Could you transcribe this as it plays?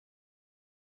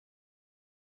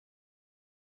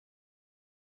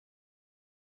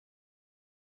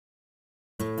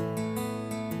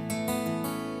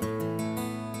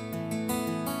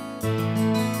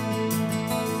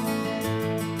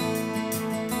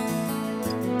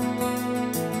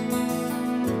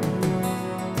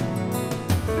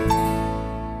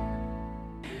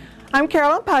I'm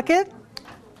Carolyn Puckett,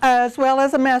 as well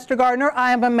as a master gardener.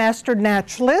 I am a master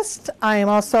naturalist. I am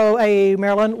also a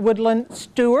Maryland woodland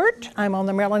steward. I'm on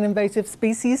the Maryland Invasive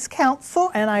Species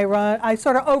Council, and I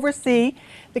sort of oversee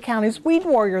the county's weed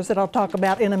warriors that I'll talk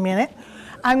about in a minute.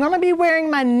 I'm going to be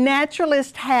wearing my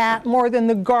naturalist hat more than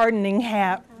the gardening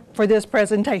hat for this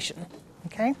presentation.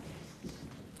 Okay?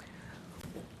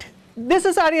 This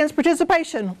is audience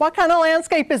participation. What kind of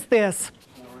landscape is this?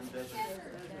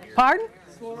 Pardon?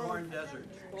 Desert.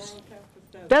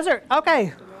 Desert,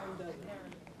 okay.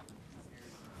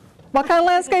 What kind of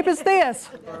landscape is this?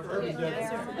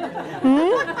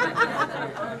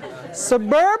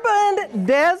 Suburban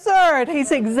desert.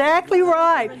 He's exactly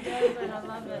right.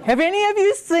 Have any of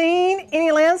you seen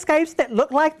any landscapes that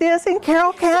look like this in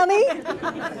Carroll County?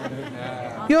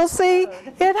 You'll see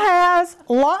it has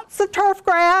lots of turf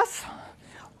grass,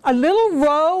 a little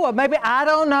row of maybe, I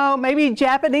don't know, maybe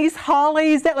Japanese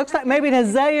hollies. That looks like maybe an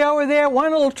azalea over there,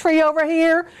 one little tree over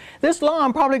here. This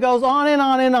lawn probably goes on and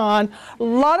on and on. A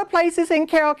lot of places in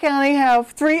Carroll County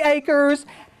have 3 acres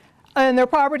in their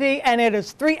property, and it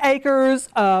is 3 acres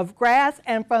of grass.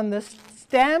 And from the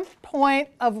standpoint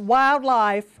of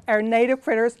wildlife, our native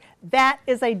critters, that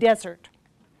is a desert.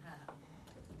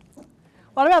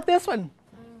 What about this one?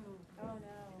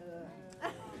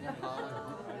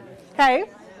 Okay.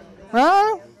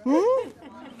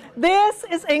 This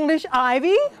is English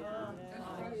ivy.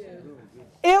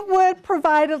 It would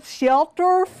provide a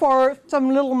shelter for some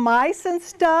little mice and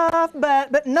stuff,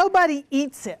 but nobody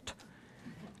eats it.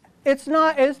 It's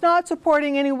not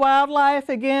supporting any wildlife.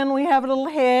 Again, we have a little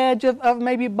hedge of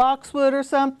maybe boxwood or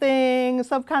something,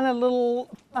 some kind of little,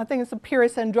 I think it's a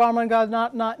Pyrrhus andromeda,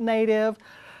 not native,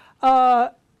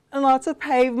 and lots of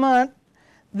pavement.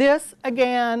 This,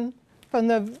 again, from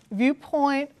the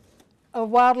viewpoint of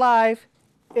wildlife,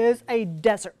 is a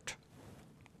desert.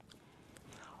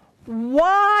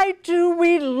 Why do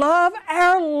we love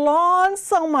our lawns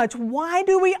so much? Why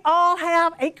do we all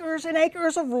have acres and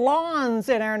acres of lawns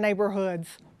in our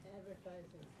neighborhoods?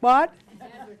 Advertising. What?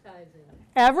 Advertising.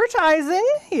 Advertising,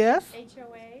 yes.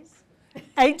 HOAs.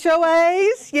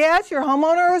 HOAs, yes. Your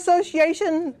homeowner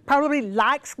association probably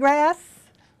likes grass.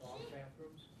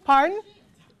 Pardon?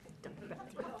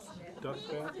 Duck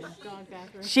bathrooms. Dog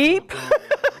bathrooms. Sheep.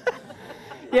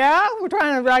 Yeah, we're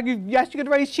trying to, yes, you could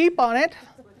raise sheep on it.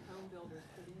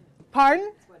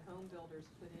 Pardon? That's what home builders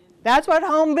put in. That's what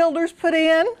home builders put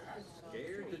in.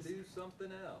 Scared to do something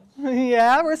else.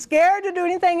 Yeah, we're scared to do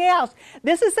anything else.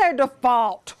 This is their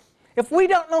default. If we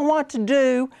don't know what to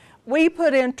do, we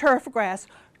put in turf grass.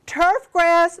 Turf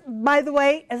grass, by the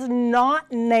way, is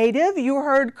not native. You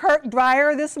heard Kirk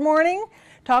Dreyer this morning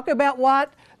talk about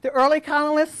what the early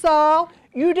colonists saw.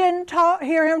 You didn't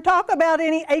hear him talk about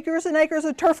any acres and acres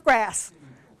of turf grass.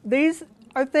 These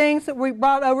are things that we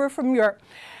brought over from Europe.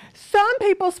 Some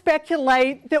people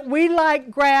speculate that we like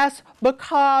grass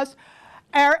because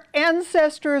our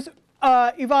ancestors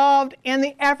evolved in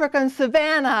the African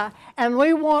savanna, and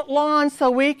we want lawns so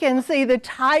we can see the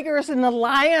tigers and the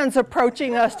lions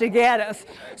approaching us to get us.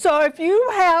 So if you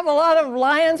have a lot of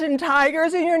lions and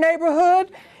tigers in your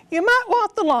neighborhood, you might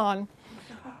want the lawn.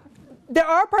 There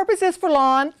are purposes for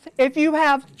lawns. If you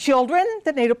have children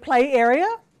that need a play area,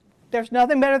 there's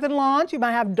nothing better than lawns. You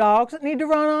might have dogs that need to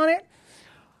run on it.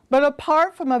 But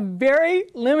apart from a very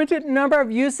limited number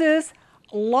of uses,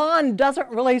 lawn doesn't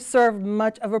really serve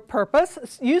much of a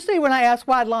purpose. Usually when I ask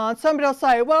why lawn, somebody will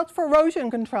say, well, it's for erosion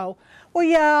control. Well,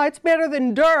 yeah, it's better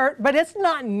than dirt, but it's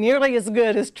not nearly as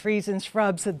good as trees and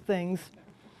shrubs and things.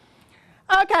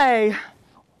 Okay,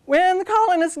 when the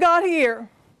colonists got here,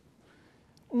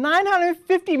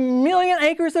 950 million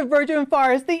acres of virgin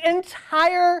forest, the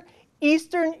entire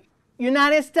eastern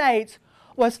United States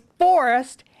was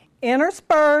forest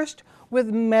interspersed with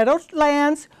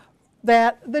meadowlands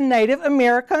that the Native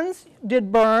Americans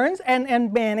did burns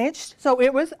and managed. So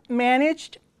it was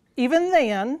managed even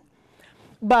then,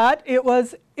 but it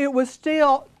was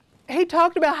still, he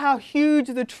talked about how huge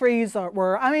the trees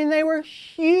were. I mean, they were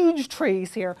huge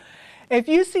trees here. If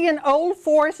you see an old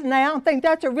forest now and think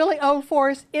that's a really old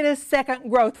forest, it is second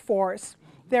growth forest.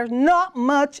 There's not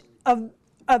much of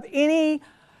any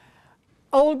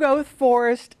old growth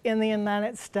forest in the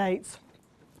United States.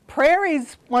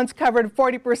 Prairies once covered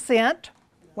 40%.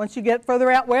 Once you get further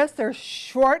out west, there's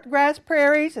short grass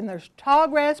prairies and there's tall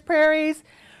grass prairies.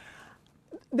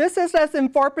 This is less than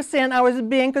 4%. I was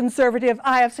being conservative.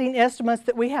 I have seen estimates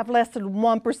that we have less than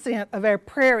 1% of our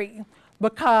prairie,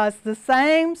 because the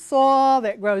same soil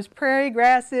that grows prairie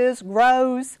grasses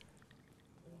grows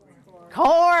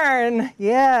corn.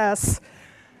 Yes.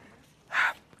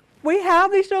 We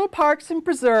have these little parks and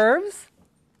preserves,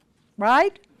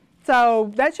 right?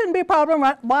 So that shouldn't be a problem,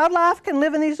 right? Wildlife can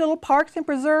live in these little parks and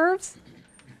preserves.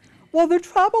 Well, the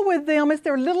trouble with them is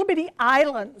they're little bitty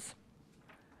islands.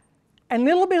 And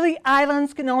little bitty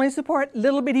islands can only support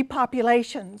little bitty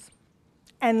populations.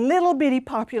 And little bitty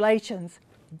populations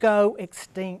go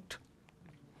extinct.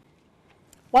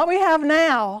 What we have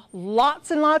now, lots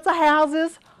and lots of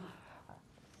houses,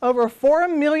 over 4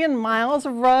 million miles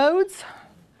of roads.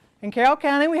 In Carroll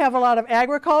County, we have a lot of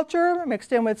agriculture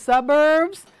mixed in with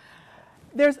suburbs.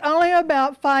 There's only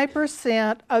about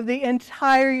 5% of the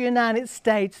entire United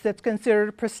States that's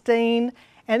considered pristine,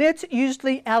 and it's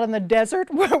usually out in the desert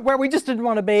where we just didn't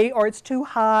want to be, or it's too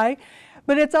high.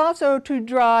 But it's also too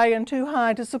dry and too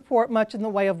high to support much in the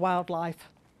way of wildlife.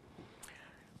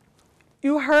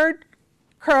 You heard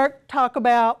Kirk talk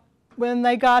about when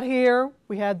they got here,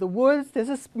 we had the woods. This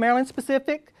is Maryland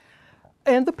specific,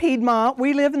 and the Piedmont.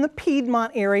 We live in the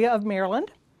Piedmont area of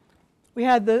Maryland. We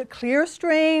had the clear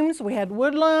streams, we had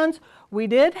woodlands, we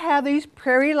did have these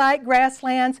prairie-like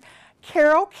grasslands.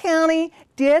 Carroll County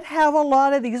did have a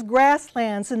lot of these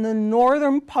grasslands in the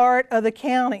northern part of the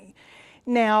county.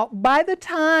 Now, by the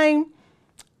time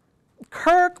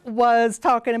Kirk was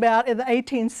talking about in the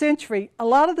 18th century, a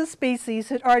lot of the species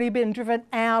had already been driven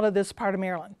out of this part of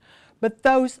Maryland. But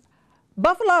those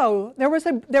buffalo, there was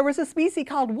a species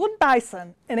called wood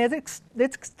bison, and it's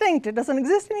extinct. It doesn't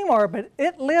exist anymore, but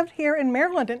it lived here in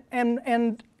Maryland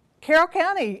and Carroll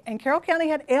County, and Carroll County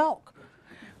had elk.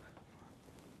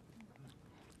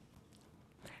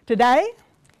 Today,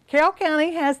 Carroll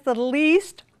County has the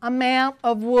least amount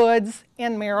of woods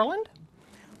in Maryland.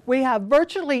 We have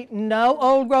virtually no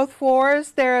old growth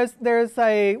forest. There's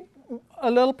a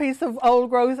little piece of old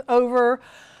growth over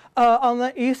on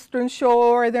the eastern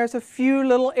shore. There's a few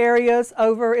little areas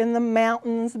over in the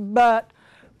mountains, but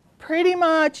pretty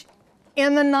much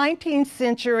in the 19th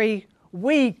century,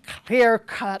 we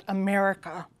clear-cut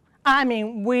America. I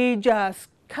mean, we just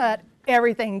cut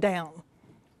everything down.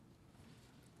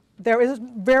 There is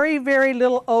very, very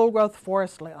little old growth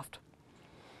forest left.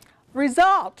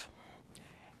 Result,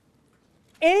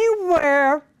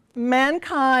 anywhere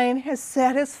mankind has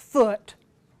set its foot,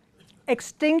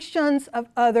 extinctions of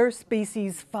other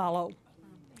species follow.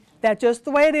 That's just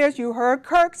the way it is. You heard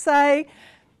Kirk say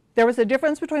there was a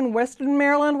difference between western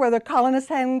Maryland, where the colonists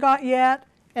hadn't got yet,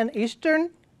 and eastern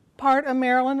part of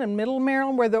Maryland and middle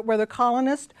Maryland, where the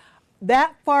colonists.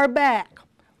 That far back,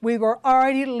 we were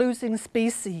already losing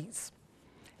species.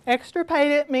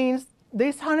 Extirpated means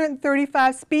these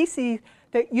 135 species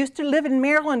that used to live in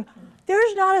Maryland,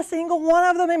 there's not a single one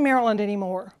of them in Maryland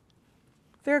anymore.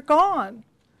 They're gone.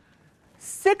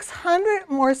 600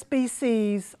 more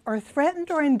species are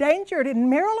threatened or endangered in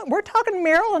Maryland. We're talking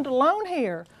Maryland alone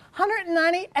here.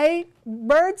 198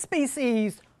 bird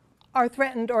species are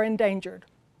threatened or endangered.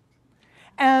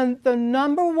 And the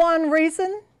number one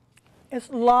reason is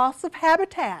loss of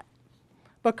habitat,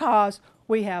 because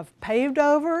we have paved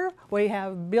over, we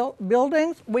have built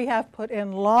buildings, we have put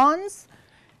in lawns,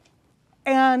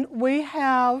 and we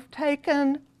have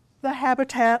taken the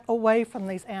habitat away from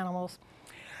these animals.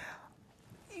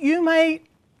 You may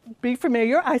be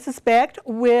familiar, I suspect,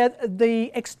 with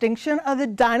the extinction of the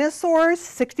dinosaurs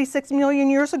 66 million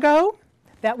years ago.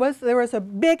 There was a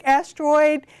big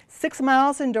asteroid 6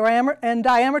 miles in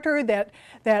diameter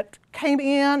that came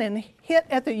in and hit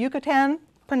at the Yucatan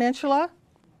Peninsula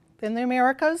in the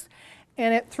Americas,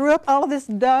 and it threw up all of this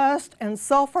dust and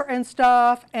sulfur and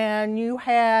stuff, and you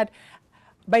had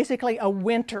basically a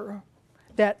winter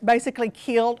that basically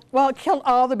killed, well, it killed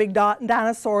all the big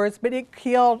dinosaurs, but it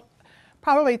killed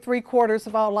probably 3/4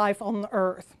 of all life on the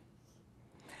earth.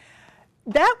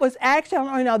 That was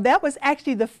actually, that was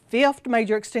actually the 5th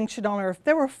major extinction on Earth.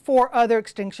 There were 4 other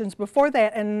extinctions before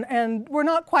that, and we're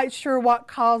not quite sure what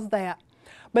caused that.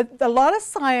 But a lot of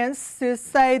scientists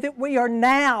say that we are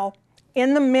now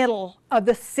in the middle of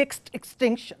the 6th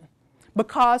extinction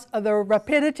because of the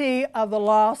rapidity of the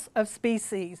loss of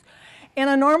species. In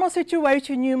a normal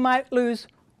situation, you might lose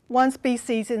 1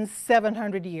 species in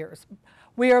 700 years.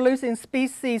 We are losing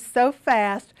species so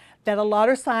fast that a lot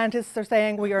of scientists are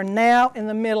saying we are now in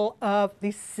the middle of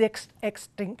the 6th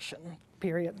extinction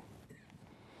period.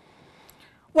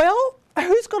 Well,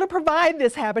 who's going to provide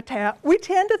this habitat? We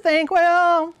tend to think,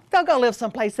 well, they'll go live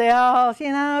someplace else, they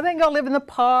can go live in the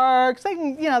parks, they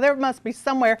can, there must be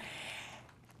somewhere.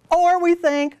 Or we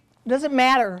think, does it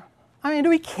matter? I mean, do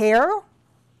we care?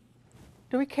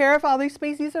 Do we care if all these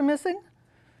species are missing?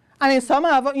 I mean, some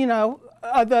of them,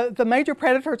 the major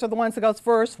predators are the ones that goes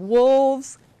first.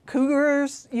 Wolves,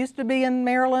 cougars used to be in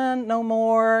Maryland, no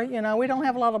more. We don't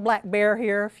have a lot of black bear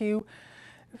here, a few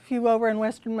over in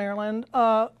western Maryland.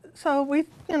 So we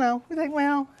think,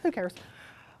 well, who cares?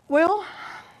 Well,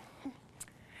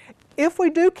 if we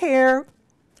do care,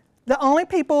 the only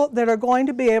people that are going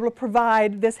to be able to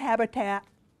provide this habitat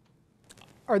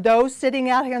are those sitting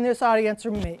out here in this audience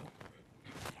or me.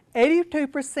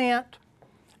 82%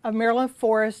 of Maryland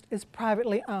forest is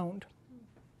privately owned.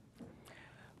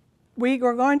 We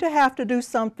are going to have to do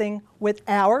something with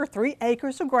our 3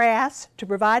 acres of grass to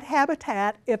provide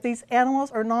habitat if these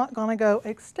animals are not going to go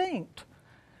extinct.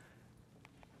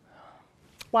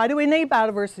 Why do we need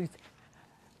biodiversity?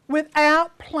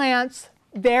 Without plants,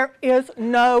 there is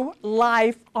no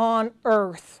life on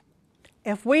Earth.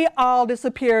 If we all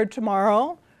disappeared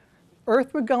tomorrow,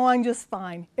 Earth would go on just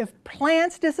fine. If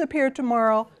plants disappeared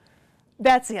tomorrow,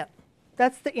 that's it.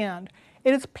 That's the end.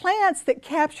 It is plants that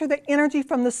capture the energy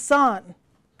from the sun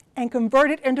and convert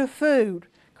it into food.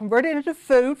 Convert it into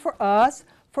food for us,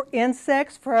 for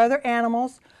insects, for other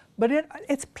animals, but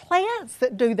it's plants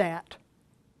that do that.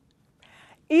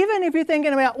 Even if you're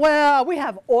thinking about, well, we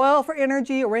have oil for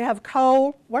energy or we have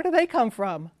coal, where do they come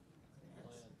from?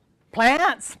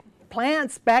 Plants.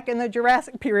 Plants back in the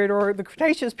Jurassic period or the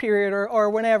Cretaceous period or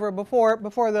whenever before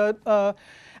the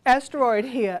asteroid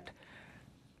hit.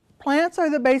 Plants are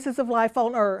the basis of life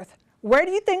on Earth. Where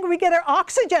do you think we get our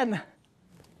oxygen?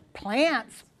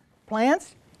 Plants.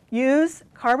 Plants use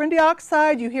carbon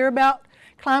dioxide. You hear about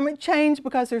climate change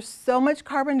because there's so much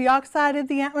carbon dioxide in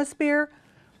the atmosphere.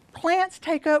 Plants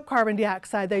take up carbon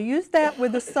dioxide. They use that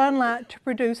with the sunlight to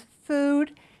produce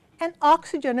food and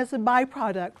oxygen as a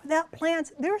byproduct. Without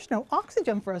plants, there's no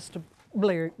oxygen for us to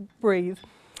breathe.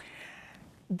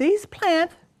 These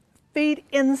plants feed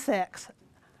insects.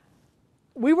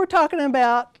 We were talking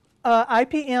about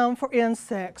IPM for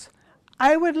insects.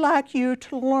 I would like you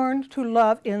to learn to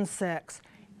love insects.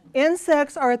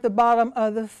 Insects are at the bottom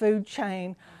of the food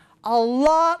chain. A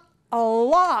lot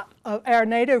of our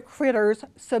native critters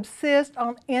subsist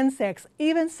on insects.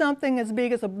 Even something as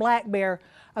big as a black bear,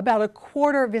 about a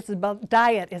quarter of its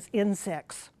diet is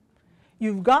insects.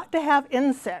 You've got to have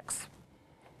insects.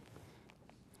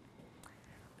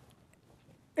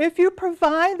 If you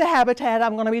provide the habitat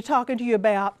I'm going to be talking to you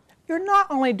about, you're not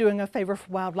only doing a favor for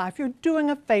wildlife, you're doing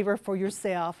a favor for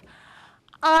yourself.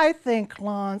 I think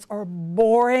lawns are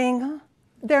boring.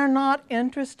 They're not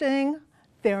interesting.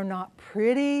 They're not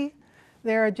pretty.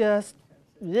 They're just,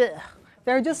 ugh.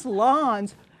 They're just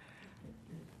lawns.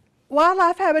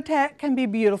 Wildlife habitat can be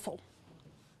beautiful.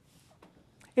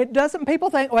 It doesn't, people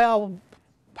think, well,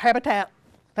 habitat,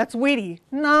 that's weedy.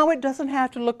 No, it doesn't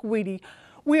have to look weedy.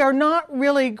 We are not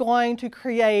really going to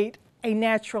create a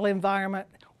natural environment.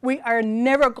 We are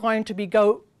never going to be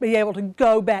able to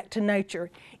go back to nature.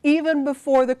 Even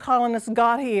before the colonists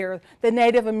got here, the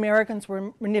Native Americans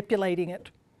were manipulating it.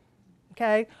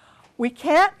 Okay? We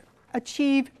can't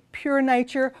achieve pure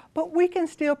nature, but we can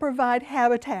still provide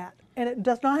habitat, and it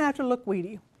does not have to look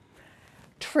weedy.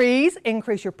 Trees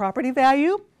increase your property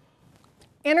value.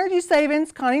 Energy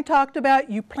savings, Connie talked about,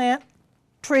 you plant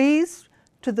trees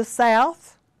to the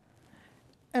south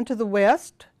and to the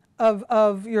west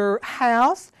of your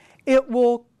house.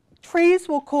 Trees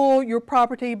will cool your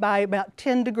property by about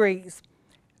 10 degrees,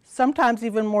 sometimes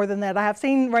even more than that. I have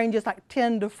seen ranges like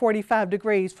 10 to 45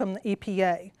 degrees from the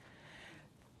EPA.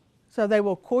 So they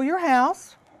will cool your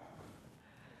house.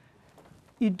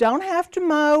 You don't have to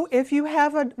mow if you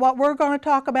have what we're going to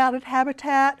talk about at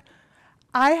Habitat.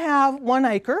 I have 1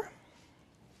 acre.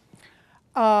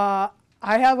 I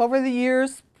have over the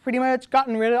years pretty much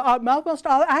gotten rid of almost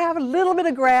all. I have a little bit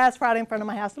of grass right in front of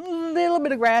my house, a little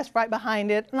bit of grass right behind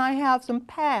it, and I have some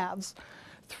paths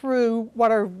through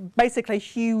what are basically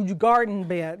huge garden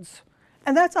beds.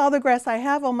 And that's all the grass I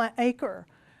have on my acre.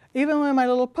 Even with my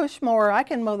little push mower, I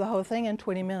can mow the whole thing in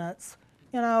 20 minutes.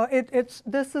 You know,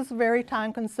 this is very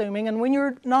time consuming, and when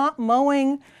you're not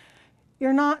mowing,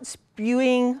 you're not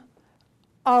spewing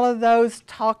all of those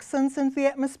toxins into the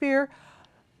atmosphere.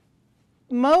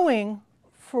 Mowing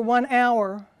for 1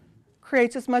 hour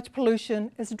creates as much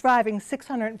pollution as driving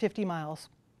 650 miles.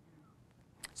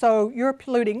 So you're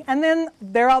polluting. And then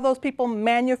there are all those people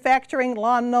manufacturing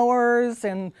lawnmowers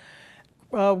and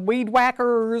weed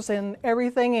whackers and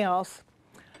everything else.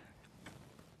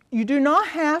 You do not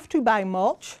have to buy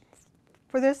mulch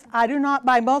for this. I do not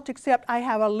buy mulch, except I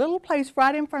have a little place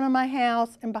right in front of my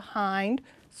house and behind,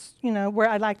 you know, where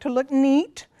I like to look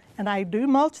neat, and I do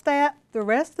mulch that. The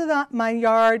rest of my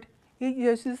yard, it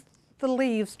uses the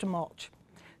leaves to mulch.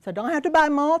 So I don't have to buy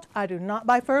mulch. I do not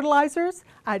buy fertilizers.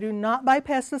 I do not buy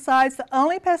pesticides. The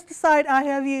only pesticide I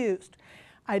have used,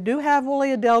 I do have woolly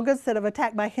adelgas that have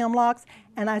attacked by hemlocks,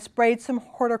 and I sprayed some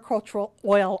horticultural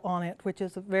oil on it, which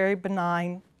is a very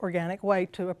benign organic way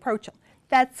to approach them.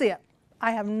 That's it.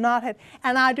 I have not had,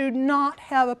 and I do not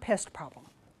have a pest problem.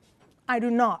 I do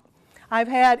not. I've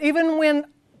had, even when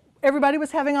everybody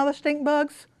was having all the stink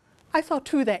bugs, I saw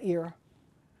 2 that year.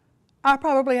 I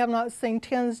probably have not seen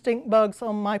 10 stink bugs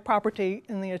on my property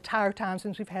in the entire time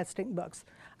since we've had stink bugs.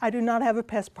 I do not have a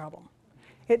pest problem.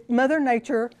 Mother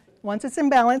Nature, once it's in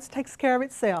balance, takes care of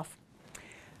itself.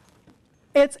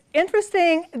 It's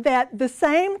interesting that the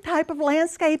same type of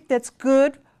landscape that's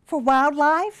good for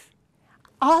wildlife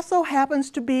also happens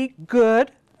to be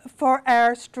good for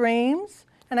our streams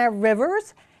and our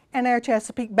rivers and our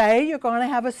Chesapeake Bay. You're going to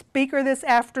have a speaker this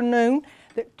afternoon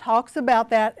that talks about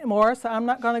that more, so I'm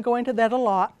not going to go into that a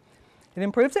lot. It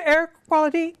improves the air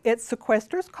quality, it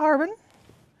sequesters carbon,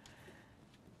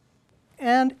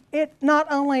 and it not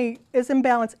only is in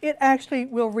balance, it actually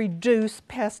will reduce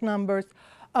pest numbers.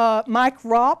 Mike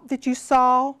Ropp that you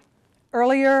saw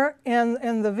earlier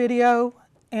in the video,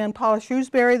 and Paula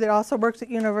Shrewsbury that also works at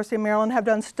University of Maryland have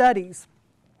done studies.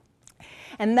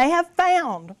 And they have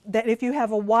found that if you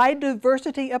have a wide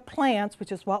diversity of plants,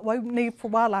 which is what we need for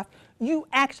wildlife, you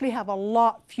actually have a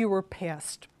lot fewer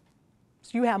pests.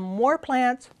 So you have more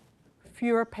plants,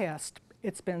 fewer pests.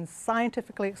 It's been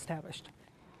scientifically established.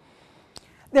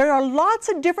 There are lots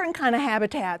of different kind of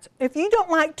habitats. If you don't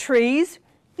like trees,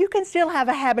 you can still have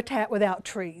a habitat without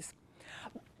trees.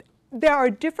 There are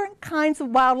different kinds of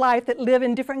wildlife that live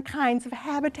in different kinds of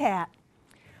habitat.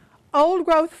 Old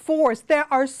growth forest, there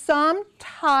are some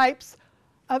types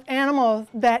of animals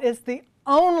that is the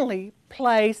only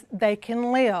place they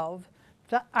can live.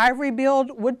 The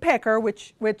ivory-billed woodpecker,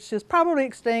 which is probably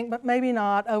extinct, but maybe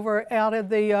not, out of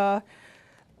the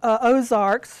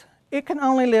Ozarks, it can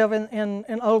only live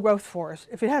in old growth forest.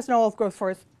 If it has no old growth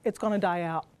forest, it's going to die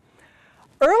out.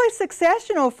 Early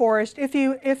successional forest, if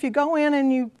you go in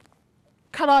and you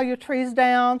cut all your trees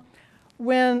down,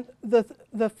 when the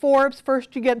forbs,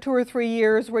 first you get 2 or 3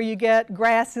 years where you get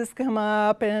grasses come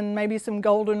up and maybe some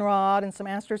goldenrod and some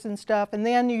asters and stuff, and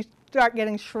then you start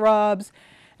getting shrubs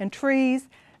and trees.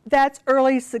 That's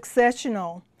early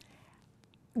successional.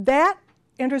 That,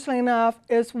 interestingly enough,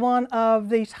 is one of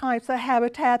the types of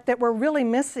habitat that we're really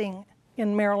missing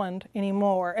in Maryland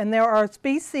anymore. And there are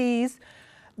species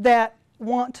that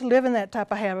want to live in that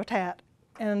type of habitat,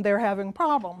 and they're having a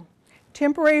problem.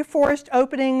 Temporary forest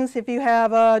openings, if you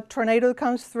have a tornado that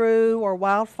comes through or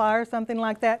wildfire, something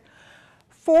like that.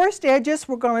 Forest edges,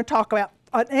 we're going to talk about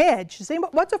an edge.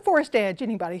 What's a forest edge,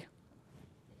 anybody?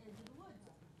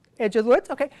 Edge of the woods,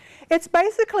 okay. It's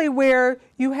basically where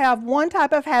you have one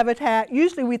type of habitat,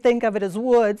 usually we think of it as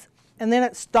woods, and then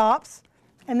it stops,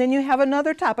 and then you have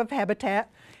another type of habitat.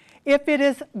 If it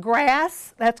is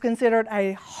grass, that's considered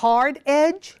a hard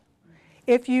edge.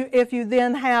 If you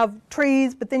then have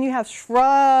trees, but then you have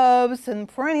shrubs and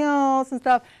perennials and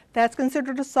stuff, that's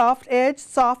considered a soft edge.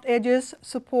 Soft edges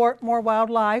support more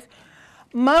wildlife.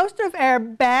 Most of our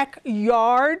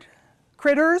backyard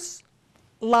critters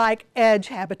like edge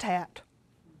habitat.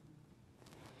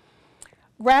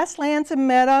 Grasslands and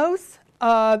meadows,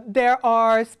 there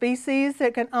are species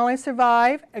that can only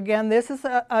survive. Again, this is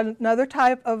another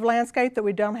type of landscape that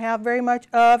we don't have very much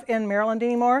of in Maryland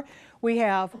anymore. We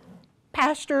have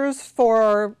pastures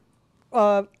for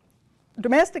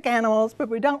domestic animals, but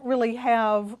we don't really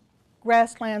have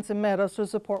grasslands and meadows to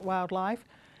support wildlife.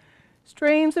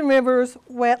 Streams and rivers,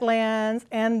 wetlands,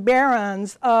 and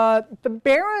barrens. The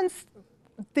barrens,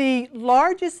 the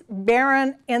largest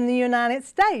barren in the United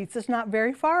States is not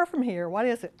very far from here. What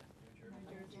is it?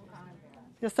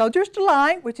 The Soldier's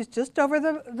Delight, which is just over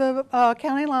the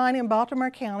county line in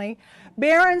Baltimore County.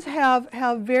 Barrens have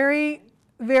very,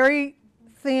 very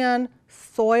thin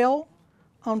soil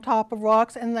on top of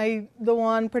rocks, and the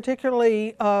one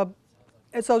particularly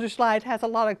at Soldier's Delight has a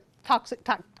lot of toxic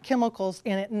chemicals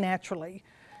in it naturally.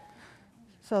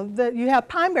 So you have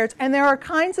pine barrens, and there are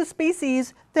kinds of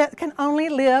species that can only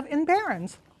live in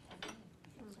barrens.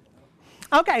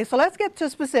 Okay, so let's get to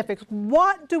specifics.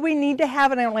 What do we need to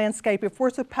have in our landscape if we're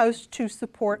supposed to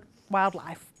support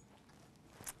wildlife?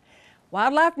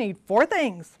 Wildlife need 4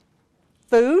 things: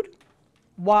 food,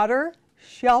 water,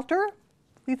 shelter.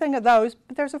 You think of those,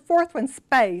 but there's a 4th one: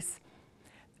 space.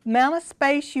 The amount of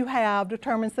space you have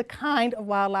determines the kind of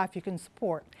wildlife you can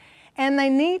support. And they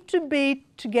need to be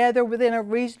together within a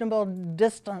reasonable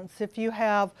distance. If you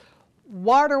have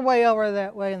water way over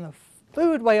that way and the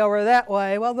food way over that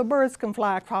way, well, the birds can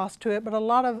fly across to it, but a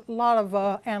lot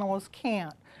of animals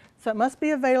can't. So it must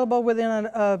be available within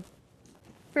a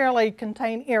fairly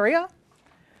contained area.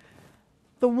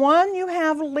 The one you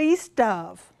have least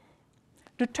of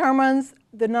determines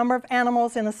the number of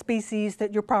animals in a species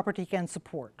that your property can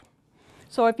support.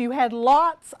 So if you had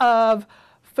lots of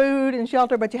food and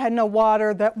shelter, but you had no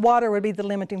water, that water would be the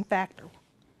limiting factor,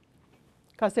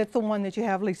 because that's the one that you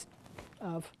have least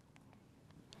of.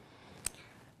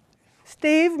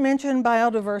 Steve mentioned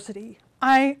biodiversity.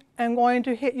 I am going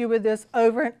to hit you with this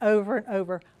over and over and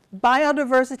over.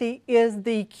 Biodiversity is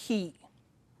the key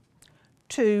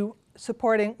to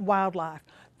supporting wildlife.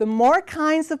 The more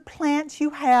kinds of plants you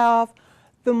have,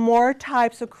 the more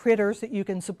types of critters that you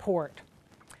can support.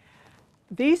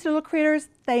 These little critters,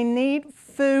 they need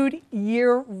food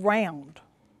year-round.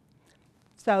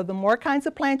 So the more kinds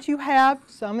of plants you have,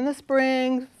 some in the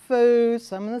spring, food,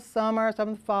 some in the summer, some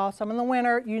in the fall, some in the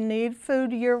winter, you need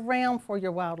food year-round for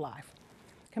your wildlife.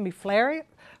 It can be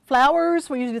flowers,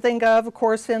 we usually think of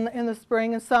course, in the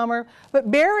spring and summer,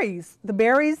 but berries. The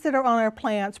berries that are on our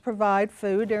plants provide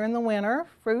food during the winter.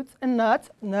 Fruits and nuts.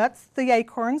 Nuts, the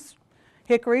acorns,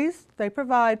 hickories, they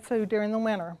provide food during the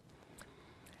winter.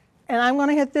 And I'm going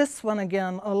to hit this one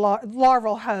again, a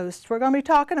larval host. We're going to be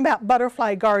talking about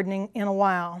butterfly gardening in a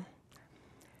while.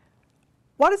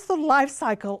 What is the life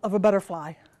cycle of a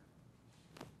butterfly?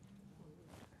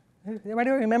 Anybody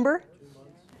remember?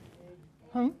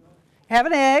 Have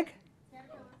an egg,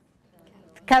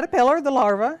 caterpillar, the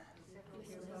larva,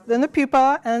 then the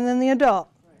pupa, and then the adult.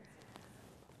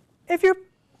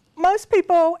 Most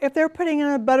people, if they're putting in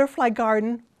a butterfly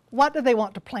garden, what do they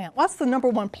want to plant? What's the number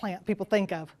one plant people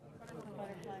think of?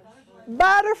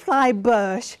 Butterfly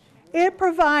bush. It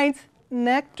provides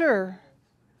nectar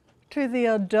to the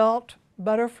adult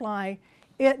butterfly.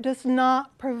 It does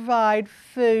not provide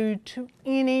food to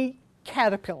any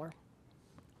caterpillar.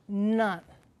 None.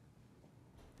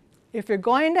 If you're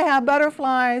going to have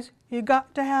butterflies, you've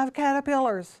got to have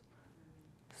caterpillars.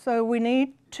 So we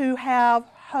need to have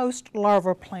host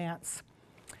larva plants.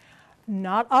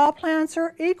 Not all plants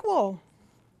are equal.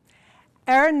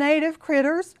 Our native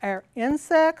critters, our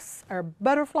insects, our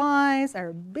butterflies,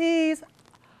 our bees,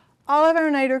 all of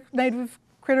our native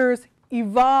critters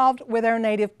evolved with our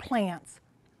native plants.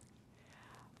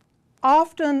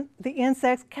 Often the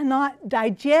insects cannot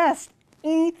digest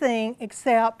anything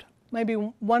except maybe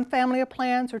one family of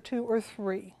plants or two or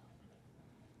three.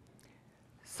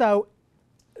 So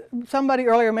somebody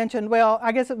earlier mentioned, well,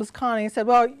 I guess it was Connie, said,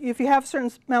 well, if you have a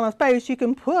certain amount of space, you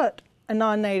can put a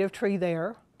non-native tree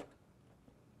there.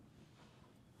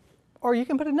 Or you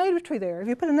can put a native tree there. If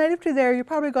you put a native tree there, you're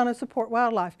probably going to support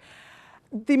wildlife.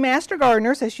 The master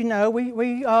gardeners, as you know,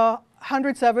 we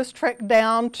hundreds of us trek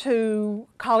down to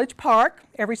College Park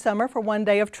every summer for one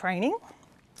day of training.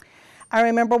 I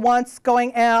remember once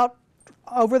going out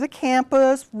over the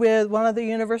campus with one of the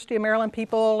University of Maryland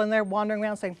people, and they're wandering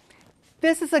around saying,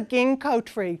 this is a ginkgo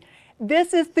tree.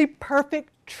 This is the perfect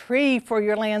tree for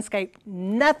your landscape.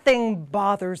 Nothing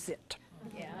bothers it.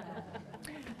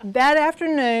 That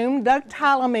afternoon, Doug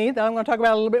Ptolemy, that I'm going to talk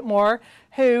about a little bit more,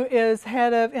 who is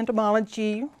head of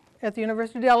entomology at the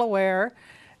University of Delaware,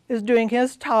 is doing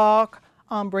his talk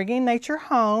on bringing nature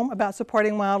home about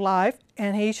supporting wildlife.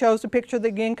 And he shows a picture of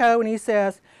the ginkgo and he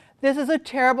says, this is a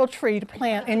terrible tree to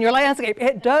plant in your landscape.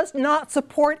 It does not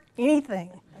support anything.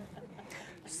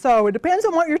 So it depends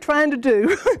on what you're trying to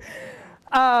do.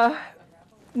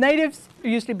 Natives are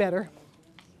usually better.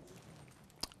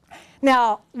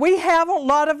 Now, we have a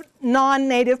lot of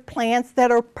non-native plants that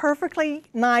are perfectly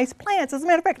nice plants. As a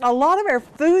matter of fact, a lot of our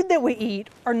food that we eat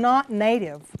are not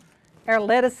native. Our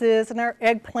lettuces and our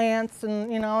eggplants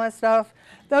and all that stuff,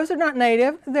 those are not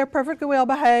native. They're perfectly well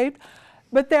behaved.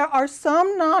 But there are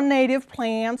some non-native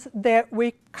plants that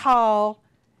we call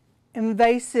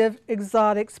invasive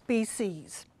exotic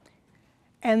species.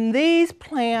 And these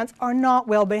plants are not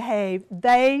well behaved.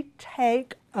 They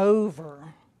take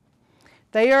over.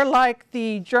 They are like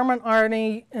the German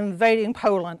army invading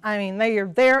Poland. I mean, they are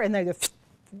there and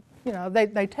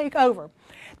they take over.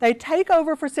 They take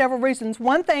over for several reasons.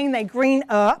 One thing, they green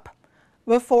up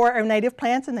before our native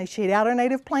plants and they shade out our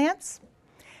native plants.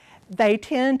 They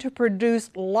tend to produce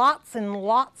lots and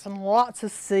lots and lots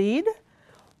of seed.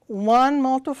 One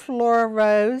multiflora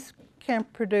rose can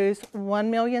produce 1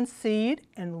 million seed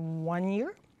in 1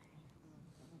 year.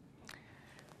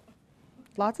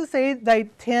 Lots of seed. They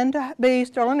tend to be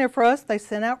stoloniferous. They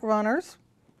send out runners.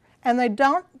 And they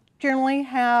don't generally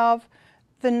have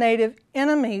the native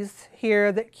enemies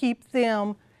here that keep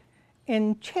them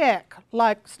in check.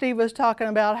 Like Steve was talking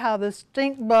about how the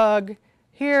stink bug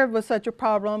here was such a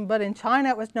problem, but in China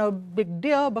it was no big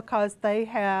deal because they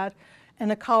had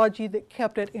an ecology that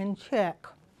kept it in check.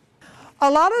 A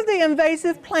lot of the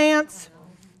invasive plants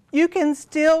you can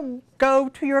still go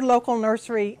to your local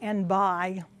nursery and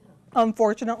buy.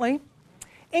 Unfortunately.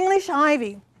 English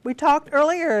ivy. We talked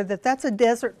earlier that that's a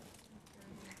desert.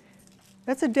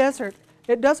 That's a desert.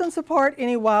 It doesn't support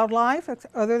any wildlife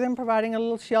other than providing a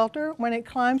little shelter. When it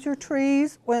climbs your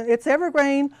trees, when it's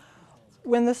evergreen,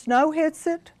 when the snow hits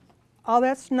it, all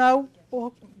that snow,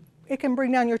 well, it can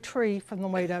bring down your tree from the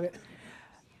weight of it.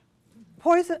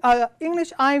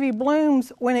 English ivy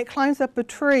blooms when it climbs up a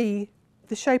tree.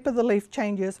 The shape of the leaf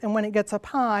changes, and when it gets up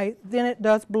high, then it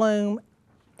does bloom,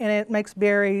 and it makes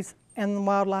berries, and the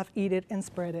wildlife eat it and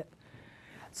spread it.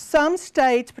 Some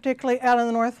states, particularly out in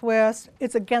the Northwest,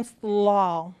 it's against the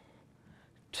law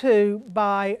to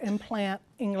buy and plant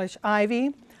English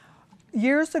ivy.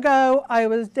 Years ago, I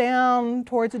was down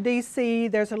towards D.C.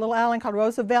 There's a little island called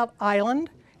Roosevelt Island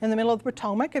in the middle of the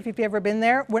Potomac, if you've ever been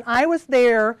there. When I was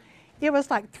there, it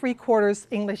was like 3/4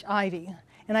 English ivy.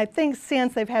 And I think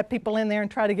since they've had people in there and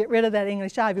try to get rid of that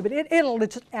English ivy, but it'll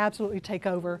just absolutely take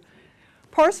over.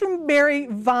 Porcelainberry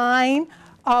vine,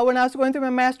 when I was going through my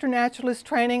Master Naturalist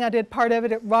training, I did part of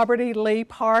it at Robert E. Lee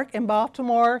Park in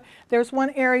Baltimore. There's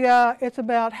one area, it's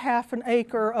about half an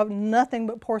acre of nothing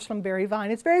but porcelainberry vine.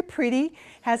 It's very pretty,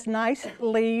 has nice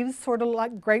leaves, sort of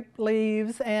like grape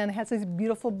leaves, and has these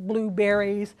beautiful blue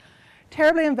berries.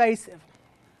 Terribly invasive.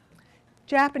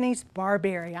 Japanese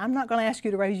barberry. I'm not going to ask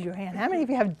you to raise your hand. How many of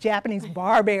you have Japanese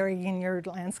barberry in your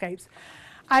landscapes?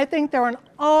 I think there are an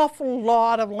awful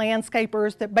lot of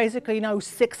landscapers that basically know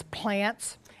 6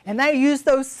 plants, and they use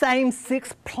those same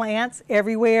 6 plants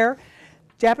everywhere.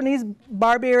 Japanese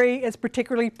barberry is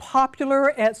particularly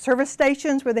popular at service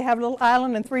stations where they have a little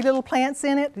island and 3 little plants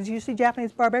in it. Did you see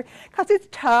Japanese barberry? Because it's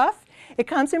tough. It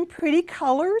comes in pretty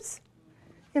colors.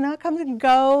 You know, it comes in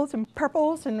golds and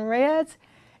purples and reds.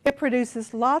 It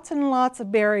produces lots and lots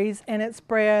of berries, and it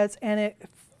spreads, and it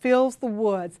fills the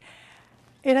woods.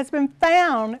 It has been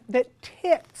found that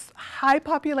ticks, high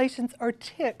populations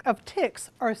of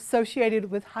ticks are associated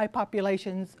with high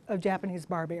populations of Japanese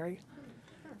barberry.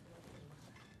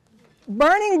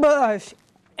 Burning bush.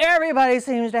 Everybody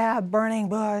seems to have burning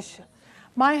bush.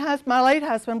 My late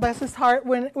husband, bless his heart,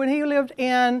 when he lived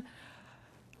in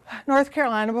North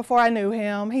Carolina, before I knew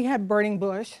him, he had burning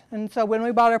bush, and so when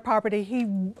we bought our property,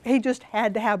 he just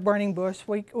had to have burning bush.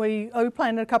 We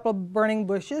planted a couple of burning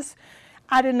bushes.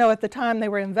 I didn't know at the time they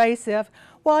were invasive.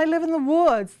 Well, I live in the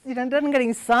woods. You know, it doesn't get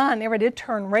any sun. Never did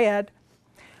turn red.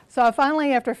 So I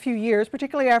finally, after a few years,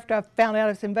 particularly after I found out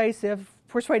it's invasive,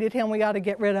 persuaded him we ought to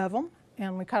get rid of them,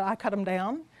 and I cut them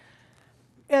down.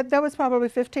 That was probably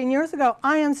 15 years ago.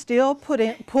 I am still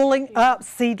pulling up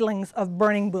seedlings of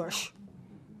burning bush.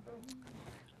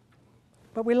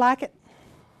 But we like it.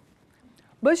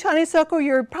 Bush honeysuckle,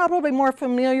 you're probably more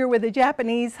familiar with the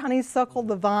Japanese honeysuckle,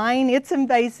 the vine. It's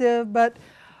invasive, but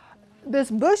this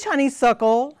bush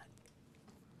honeysuckle,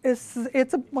 it's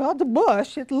a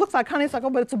bush. It looks like honeysuckle,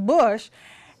 but it's a bush.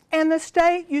 And the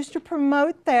state used to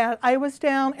promote that. I was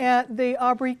down at the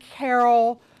Aubrey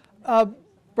Carroll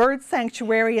Bird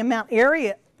Sanctuary in Mount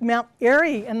Airy,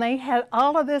 and they had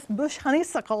all of this bush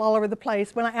honeysuckle all over the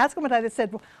place. When I asked them about it, they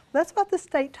said, well, that's what the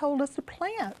state told us to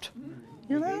plant,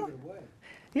 you know?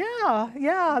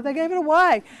 Yeah, they gave it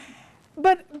away.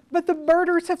 But the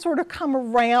birders have sort of come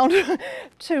around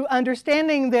to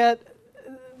understanding that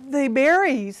the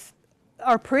berries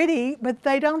are pretty, but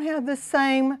they don't have the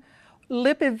same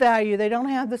lipid value. They don't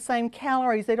have the same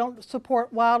calories. They don't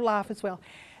support wildlife as well.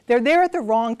 They're there at the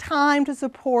wrong time to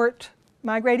support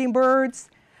migrating birds.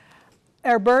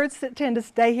 Our birds that tend to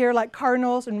stay here, like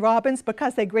cardinals and robins,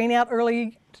 because they green out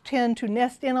early, tend to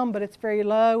nest in them, but it's very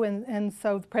low, and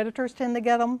so the predators tend to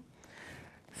get them.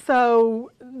 So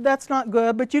that's not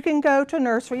good, but you can go to a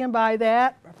nursery and buy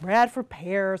that. Bradford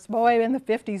pears, boy, in the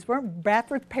 50s, weren't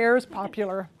Bradford pears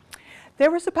popular? They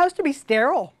were supposed to be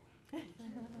sterile.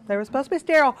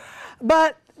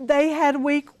 But they had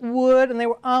weak wood and they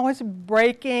were always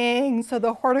breaking, so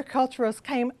the horticulturists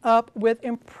came up with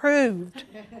improved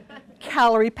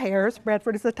calorie pears.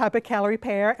 Bradford is a type of calorie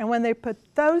pear, and when they put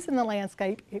those in the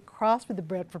landscape, it crossed with the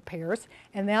Bradford pears,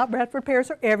 and now Bradford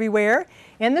pears are everywhere.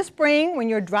 In the spring, when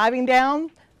you're driving down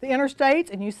the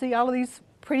interstates and you see all of these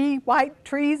pretty white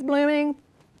trees blooming,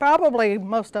 probably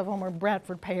most of them are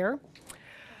Bradford pear.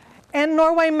 And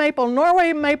Norway maple.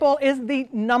 Norway maple is the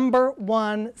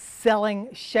 #1 selling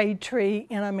shade tree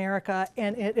in America,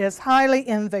 and it is highly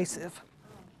invasive.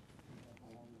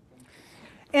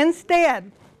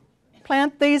 Instead,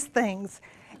 plant these things.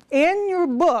 In your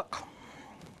book,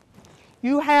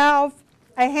 you have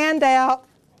a handout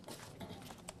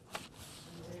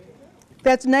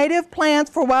that's native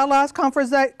plants for wildlife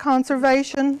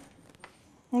conservation,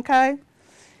 okay?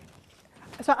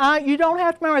 So you don't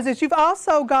have to memorize this. You've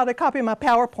also got a copy of my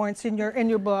PowerPoints in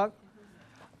your book.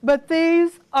 But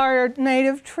these are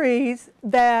native trees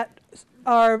that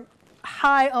are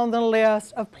high on the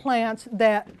list of plants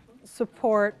that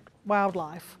support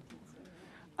wildlife.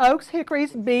 Oaks,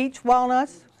 hickories, beech,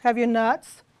 walnuts have your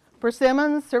nuts.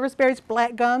 Persimmons, serviceberries,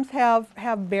 black gums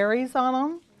have berries on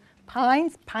them.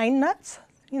 Pines, pine nuts.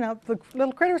 You know, the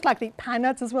little critters like to eat pine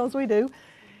nuts as well as we do.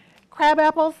 Crab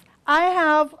apples.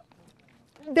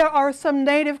 There are some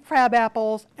native crab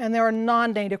apples and there are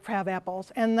non-native crab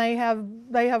apples, and they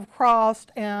have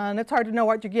crossed, and it's hard to know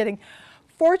what you're getting.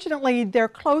 Fortunately, they're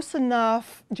close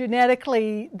enough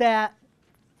genetically that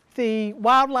the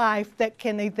wildlife that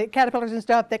can eat, the caterpillars and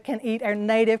stuff that can eat our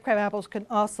native crab apples can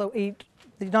also eat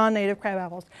the non-native crab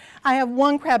apples. I have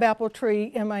one crab apple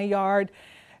tree in my yard.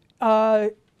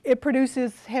 It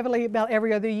produces heavily about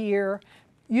every other year.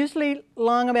 Usually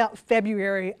along about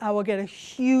February, I will get a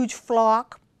huge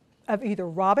flock of either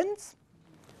robins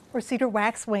or cedar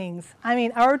waxwings. I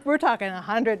mean, we're talking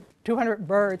 100, 200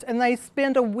 birds, and they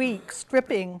spend a week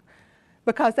stripping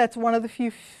because that's one of the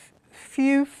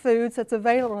few foods that's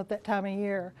available at that time of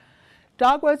year.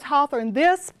 Dogwoods, hawthorn.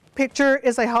 This picture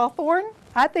is a hawthorn.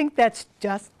 I think that's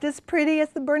just as pretty as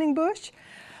the burning bush.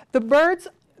 The birds,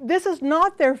 this is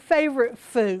not their favorite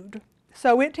food,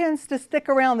 so it tends to stick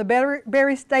around. The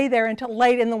berries stay there until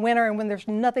late in the winter, and when there's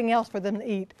nothing else for them to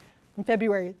eat in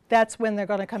February, that's when they're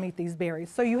going to come eat these berries.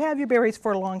 So you have your berries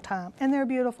for a long time, and they're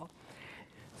beautiful.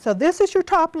 So this is your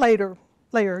top layer,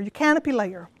 your canopy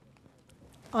layer.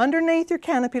 Underneath your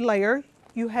canopy layer,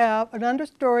 you have an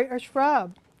understory or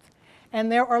shrub,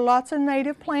 and there are lots of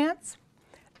native plants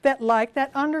that like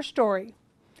that understory.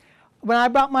 When I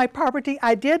bought my property,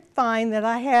 I did find that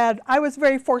I was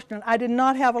very fortunate. I did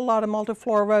not have a lot of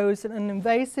multiflora rose and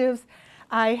invasives.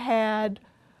 I had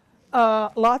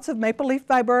lots of maple leaf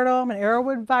viburnum and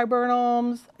arrowwood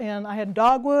viburnums, and I had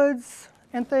dogwoods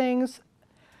and things.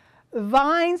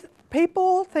 Vines,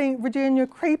 people think Virginia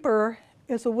creeper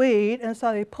is a weed, and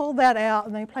so they pulled that out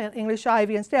and they plant English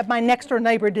ivy instead. My next door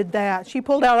neighbor did that. She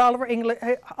pulled out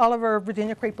all of her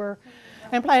Virginia creeper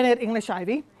and planted English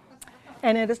ivy,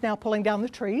 and it is now pulling down the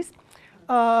trees.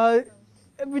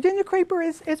 Virginia creeper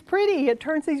is pretty. It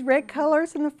turns these red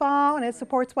colors in the fall, and it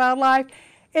supports wildlife.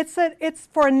 It's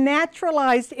for a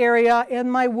naturalized area in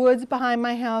my woods behind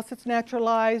my house. It's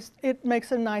naturalized. It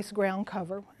makes a nice ground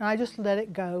cover, and I just let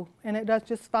it go, and it does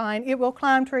just fine. It will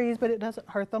climb trees, but it doesn't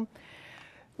hurt them.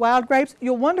 Wild grapes.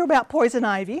 You'll wonder about poison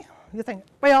ivy. You think,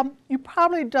 well, you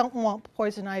probably don't want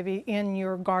poison ivy in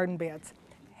your garden beds.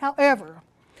 However,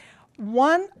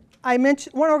 one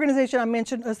organization I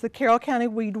mentioned is the Carroll County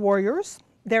Weed Warriors.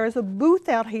 There is a booth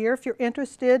out here if you're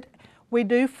interested. We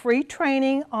do free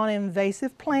training on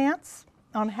invasive plants,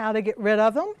 on how to get rid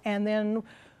of them, and then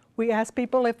we ask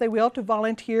people if they will to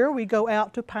volunteer. We go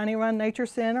out to Piney Run Nature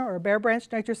Center or Bear Branch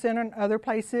Nature Center and other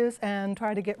places and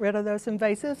try to get rid of those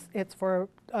invasives. It's for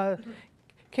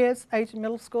kids aged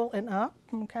middle school and up,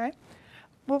 okay?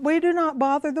 But we do not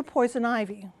bother the poison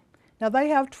ivy. Now they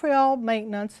have trail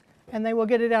maintenance and they will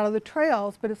get it out of the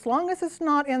trails, but as long as it's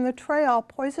not in the trail,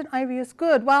 poison ivy is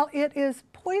good. While it is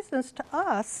poisonous to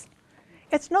us,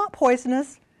 it's not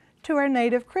poisonous to our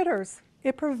native critters.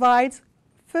 It provides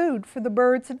food for the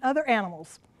birds and other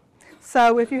animals.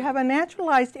 So if you have a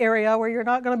naturalized area where you're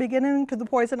not going to be getting into the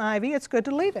poison ivy, it's good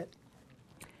to leave it.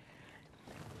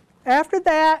 After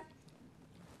that,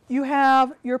 you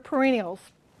have your perennials.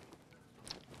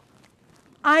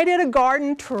 I did a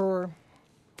garden tour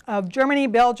of Germany,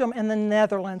 Belgium, and the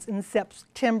Netherlands in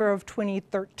September of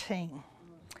 2013.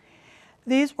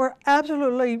 These were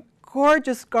absolutely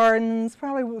gorgeous gardens.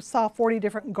 Probably saw 40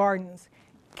 different gardens.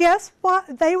 Guess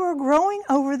what they were growing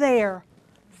over there?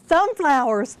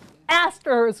 Sunflowers,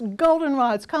 asters,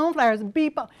 goldenrods, coneflowers, bee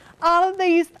balm. All of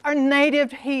these are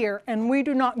native here, and we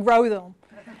do not grow them.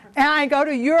 And I go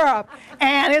to Europe,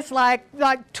 and it's like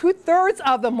 2/3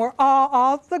 of them were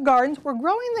all the gardens were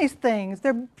growing these things.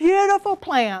 They're beautiful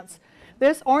plants.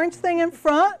 This orange thing in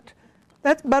front,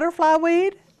 that's butterfly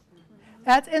weed.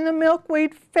 That's in the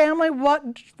milkweed family.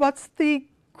 What's the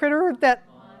critter that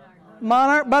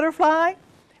monarch butterfly?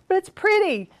 But it's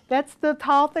pretty. That's the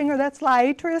tall thing, or that's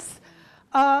Liatris.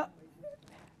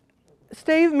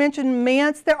 Steve mentioned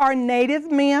mints. There are native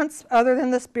mints other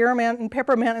than the spearmint and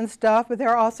peppermint and stuff, but there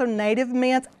are also native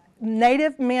mints.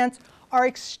 Native mints are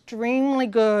extremely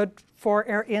good for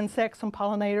our insects and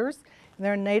pollinators.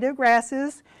 They're native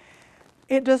grasses.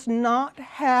 It does not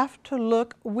have to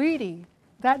look weedy.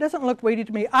 That doesn't look weedy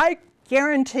to me. I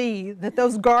guarantee that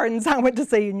those gardens I went to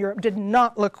see in Europe did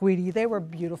not look weedy. They were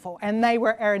beautiful, and they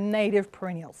were our native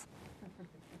perennials.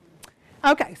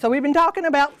 Okay, so we've been talking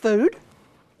about food.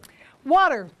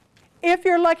 Water. If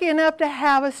you're lucky enough to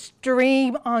have a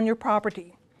stream on your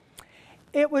property,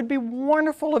 it would be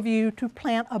wonderful of you to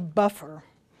plant a buffer.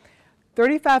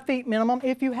 35 feet minimum,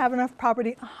 if you have enough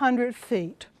property, 100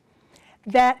 feet.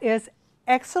 That is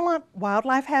excellent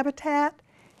wildlife habitat.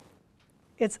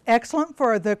 It's excellent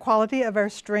for the quality of our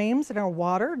streams and our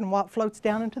water and what floats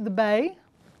down into the bay.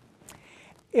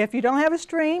 If you don't have a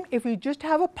stream, if you just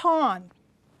have a pond,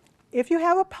 if you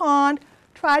have a pond,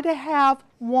 try to have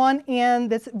one end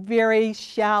that's very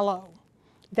shallow.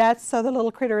 That's so the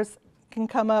little critters can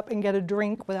come up and get a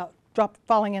drink without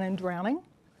falling in and drowning.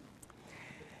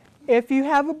 If you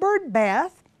have a bird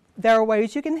bath, there are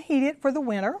ways you can heat it for the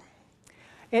winter.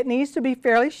 It needs to be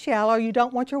fairly shallow. You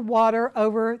don't want your water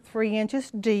over 3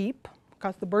 inches deep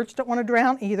because the birds don't want to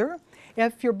drown either.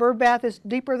 If your bird bath is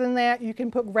deeper than that, you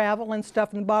can put gravel and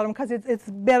stuff in the bottom because it's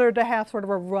better to have sort of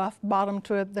a rough bottom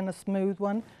to it than a smooth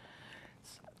one.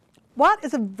 What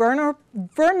is a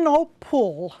vernal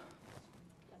pool?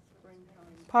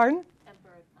 Pardon?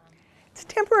 It's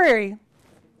temporary.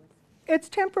 It's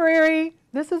temporary.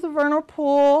 This is a vernal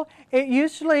pool. It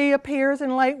usually appears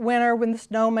in late winter when the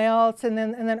snow melts and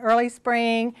then early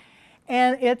spring,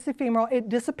 and it's ephemeral. It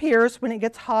disappears when it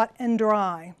gets hot and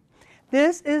dry.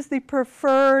 This is the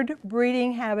preferred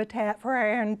breeding habitat for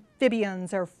our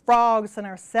amphibians, our frogs, and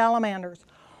our salamanders.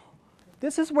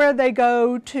 This is where they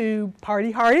go to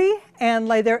party hardy and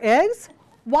lay their eggs.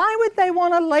 Why would they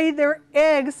want to lay their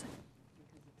eggs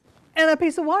in a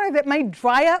piece of water that may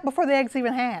dry up before the eggs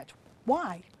even hatch?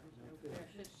 Why?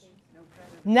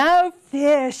 No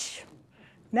fish.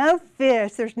 No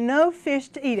fish. There's no fish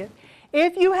to eat it.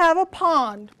 If you have a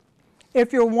pond,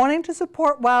 if you're wanting to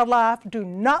support wildlife, do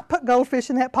not put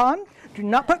goldfish in that pond. Do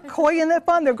not put koi in that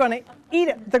pond. They're going to eat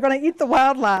it. They're going to eat the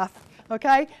wildlife.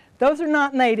 Okay? Those are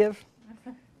not native.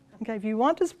 Okay, if you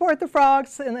want to support the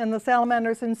frogs and the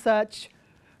salamanders and such,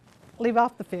 leave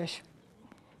off the fish.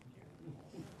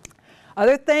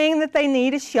 Other thing that they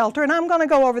need is shelter, and I'm going to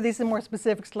go over these in more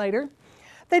specifics later.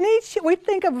 They need, we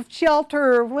think of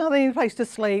shelter, well, they need a place to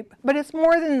sleep, but it's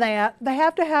more than that. They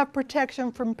have to have protection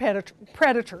from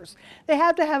predators. They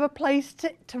have to have a place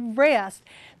to rest.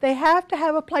 They have to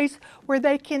have a place where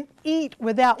they can eat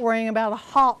without worrying about a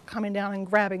hawk coming down and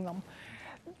grabbing them.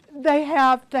 They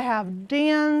have to have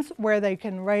dens where they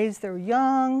can raise their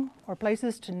young or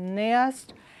places to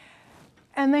nest.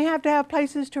 And they have to have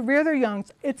places to rear their young.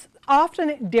 It's often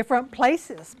at different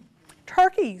places.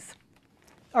 Turkeys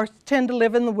tend to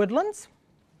live in the woodlands,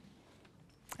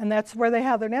 and that's where they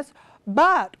have their nests.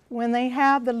 But when they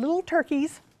have the little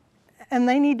turkeys and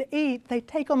they need to eat, they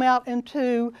take them out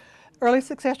into early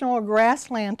successional or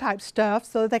grassland type stuff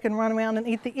so that they can run around and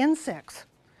eat the insects.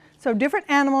 So different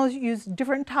animals use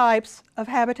different types of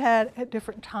habitat at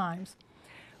different times,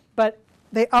 but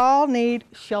they all need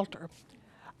shelter.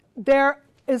 There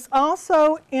is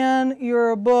also in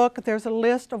your book, there's a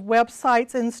list of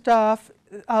websites and stuff.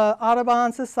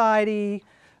 Audubon Society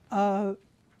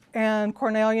and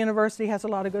Cornell University has a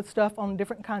lot of good stuff on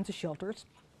different kinds of shelters.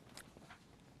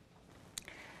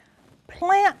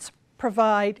 Plants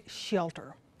provide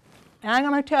shelter. And I'm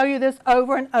going to tell you this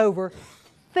over and over.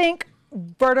 Think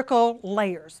vertical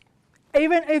layers.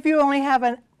 Even if you only have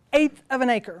 1/8 of an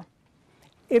acre,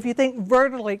 if you think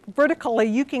vertically,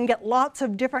 you can get lots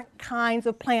of different kinds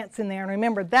of plants in there. And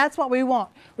remember, that's what we want.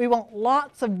 We want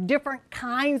lots of different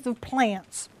kinds of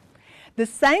plants. The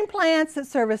same plants that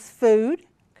serve as food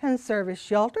can serve as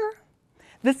shelter.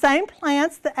 The same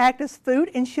plants that act as food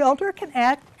and shelter can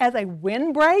act as a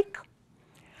windbreak.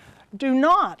 Do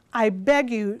not, I beg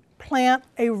you, plant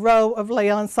a row of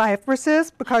Leyland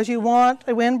cypresses because you want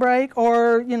a windbreak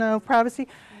or, privacy.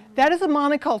 That is a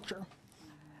monoculture.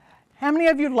 How many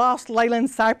of you lost Leyland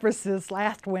cypresses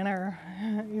last winter?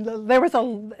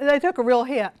 They took a real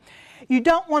hit. You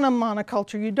don't want a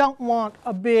monoculture. You don't want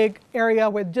a big area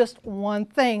with just one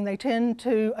thing. They tend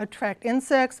to attract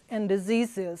insects and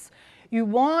diseases. You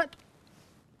want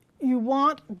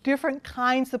different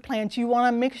kinds of plants. You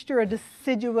want a mixture of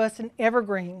deciduous and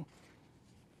evergreen.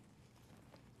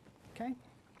 Okay.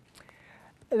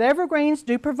 The evergreens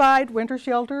do provide winter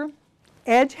shelter.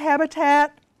 Edge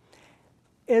habitat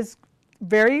is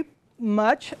very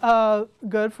much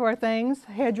good for things.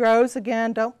 Hedgerows,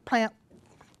 again, don't plant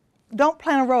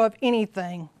a row of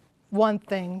anything, one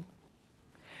thing.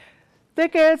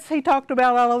 Thickets, he talked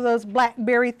about all of those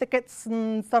blackberry thickets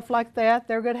and stuff like that.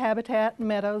 They're good habitat,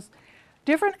 meadows.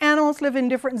 Different animals live in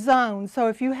different zones. So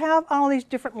if you have all these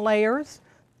different layers,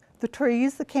 the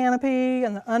trees, the canopy,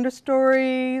 and the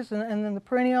understories, and then the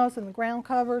perennials and the ground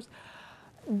covers,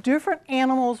 different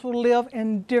animals will live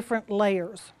in different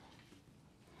layers.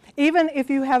 Even if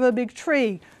you have a big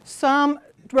tree, some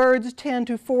birds tend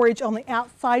to forage on the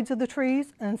outsides of the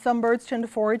trees, and some birds tend to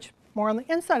forage more on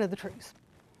the inside of the trees.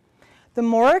 The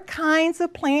more kinds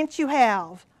of plants you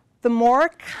have, the more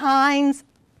kinds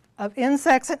of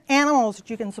insects and animals that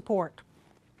you can support.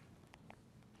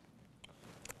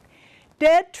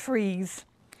 Dead trees.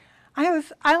 I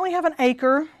only have an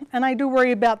acre, and I do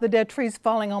worry about the dead trees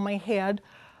falling on my head.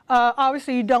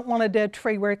 Obviously, you don't want a dead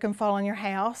tree where it can fall on your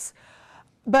house.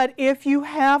 But if you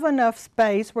have enough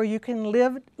space where you can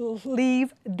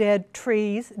leave dead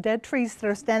trees that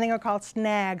are standing are called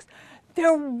snags.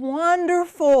 They're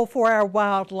wonderful for our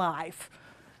wildlife.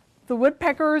 The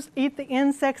woodpeckers eat the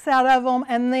insects out of them,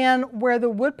 and then where the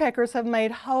woodpeckers have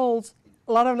made holes,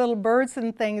 a lot of little birds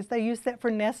and things, they use that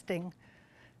for nesting.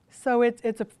 So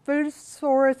it's a food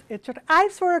source. I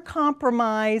sort of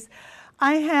compromise.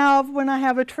 When I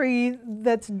have a tree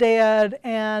that's dead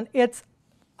and it's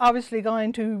obviously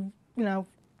going to,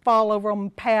 fall over on a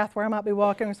path where I might be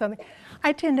walking or something,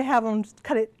 I tend to have them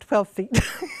cut it 12 feet.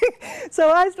 So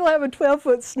I still have a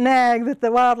 12-foot snag that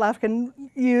the wildlife can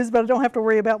use, but I don't have to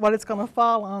worry about what it's going to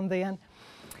fall on then.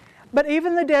 But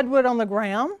even the dead wood on the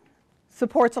ground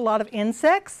supports a lot of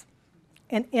insects,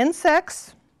 and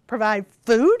insects provide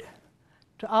food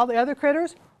to all the other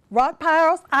critters. Rock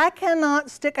piles, I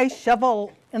cannot stick a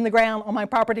shovel in the ground on my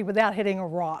property without hitting a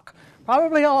rock.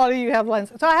 Probably all of you have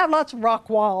lands. So I have lots of rock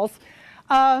walls.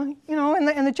 And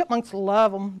the chipmunks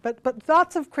love them, but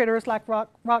lots of critters like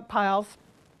rock piles.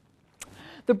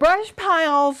 The brush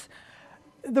piles,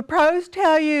 the pros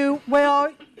tell you,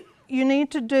 well, you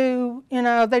need to do,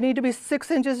 they need to be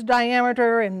 6 inches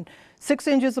diameter and 6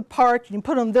 inches apart. You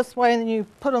put them this way and then you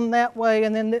put them that way,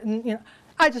 and then,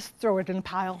 I just throw it in a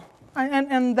pile.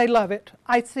 And they love it.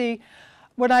 I see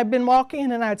when I've been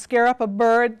walking and I'd scare up a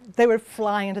bird, they would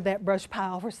fly into that brush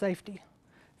pile for safety.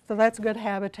 So that's good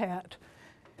habitat.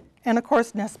 And of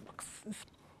course, nest boxes.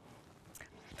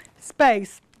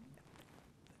 Space.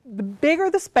 The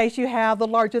bigger the space you have, the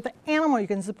larger the animal you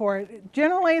can support.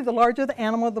 Generally, the larger the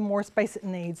animal, the more space it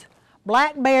needs.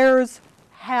 Black bears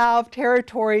have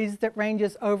territories that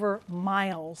ranges over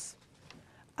miles.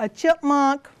 A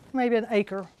chipmunk, maybe an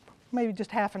acre, maybe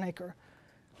just half an acre.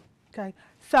 Okay,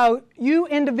 so you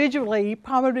individually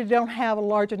probably don't have a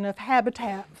large enough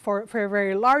habitat for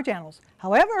very large animals.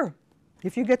 However,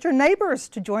 if you get your neighbors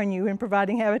to join you in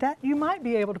providing habitat, you might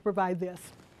be able to provide this.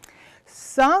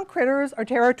 Some critters are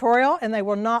territorial and they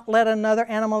will not let another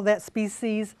animal of that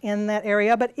species in that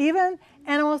area, but even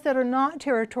animals that are not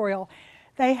territorial,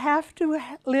 they have to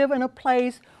live in a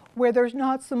place where there's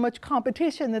not so much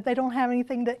competition that they don't have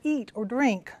anything to eat or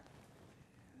drink.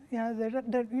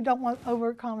 You don't want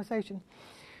overt conversation.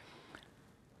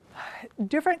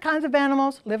 Different kinds of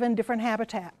animals live in different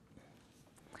habitat.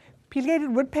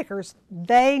 Pileated woodpeckers,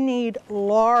 they need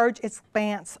large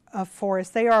expanse of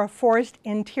forest. They are a forest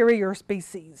interior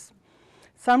species.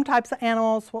 Some types of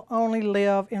animals will only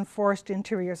live in forest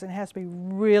interiors, and it has to be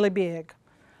really big.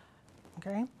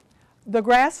 Okay? The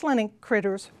grassland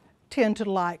critters tend to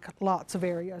like lots of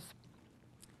areas.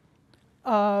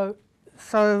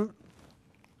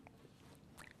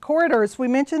 Corridors, we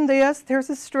mentioned this. There's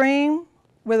a stream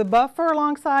with a buffer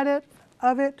alongside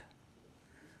of it.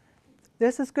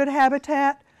 This is good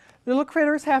habitat. Little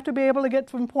critters have to be able to get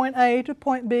from point A to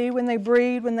point B when they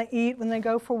breed, when they eat, when they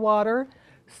go for water.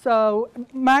 So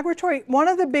one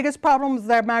of the biggest problems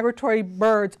with our migratory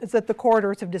birds is that the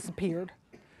corridors have disappeared.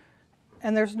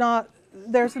 And there's not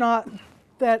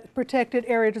that protected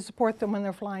area to support them when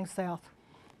they're flying south.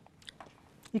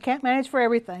 You can't manage for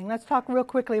everything. Let's talk real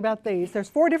quickly about these. There's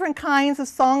 4 different kinds of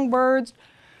songbirds.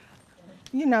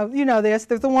 You know this.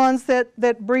 There's the ones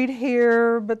that breed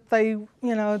here, but they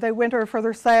winter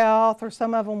further south, or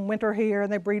some of them winter here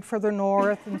and they breed further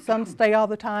north, and some stay all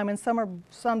the time, and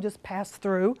some just pass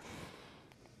through.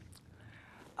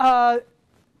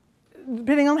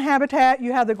 Depending on habitat,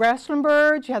 you have the grassland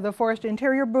birds, you have the forest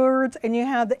interior birds, and you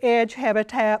have the edge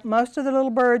habitat. Most of the little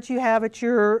birds you have at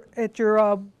your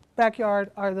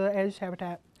backyard are the edge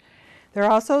habitat.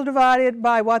 They're also divided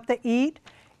by what they eat.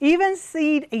 Even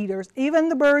seed eaters, even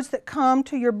the birds that come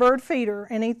to your bird feeder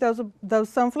and eat those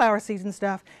sunflower seeds and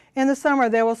stuff, in the summer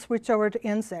they will switch over to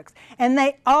insects. And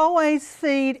they always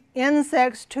feed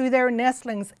insects to their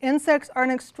nestlings. Insects are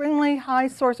an extremely high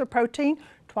source of protein,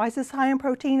 twice as high in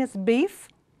protein as beef.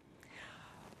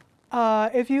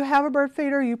 If you have a bird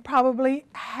feeder, you probably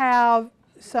have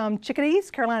some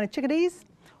chickadees, Carolina chickadees.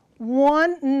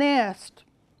 One nest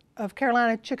of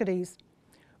Carolina chickadees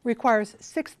requires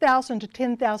 6,000 to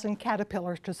 10,000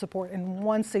 caterpillars to support in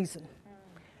one season.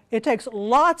 It takes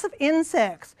lots of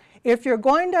insects. If you're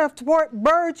going to support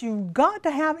birds, you've got to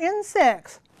have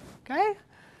insects, okay?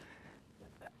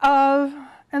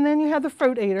 And then you have the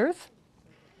fruit eaters.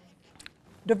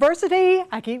 Diversity,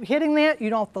 I keep hitting that. You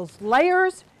don't want those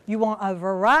layers. You want a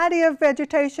variety of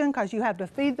vegetation because you have to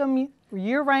feed them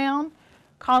year-round.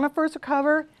 Conifers are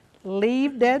cover,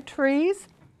 leave dead trees.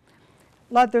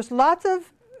 There's lots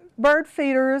of bird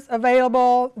feeders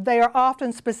available. They are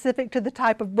often specific to the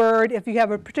type of bird. If you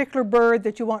have a particular bird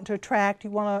that you want to attract,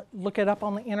 you want to look it up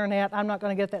on the internet. I'm not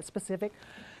going to get that specific.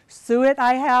 Suet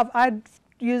I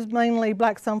use mainly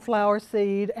black sunflower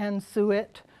seed and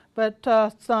suet,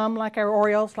 but some like our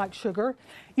Orioles like sugar.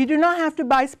 You do not have to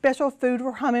buy special food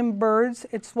for hummingbirds.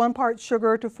 It's 1 part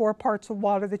sugar to 4 parts of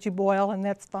water that you boil, and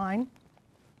that's fine.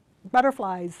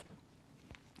 Butterflies.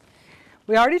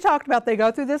 We already talked about they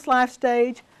go through this life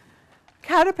stage.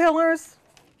 Caterpillars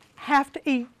have to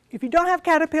eat. If you don't have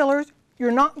caterpillars,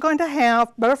 you're not going to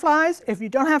have butterflies. If you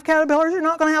don't have caterpillars, you're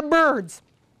not going to have birds.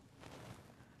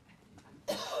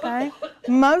 Okay?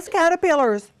 Most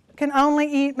caterpillars can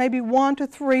only eat maybe 1 to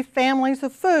 3 families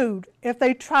of food. If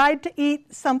they tried to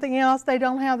eat something else, they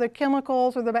don't have the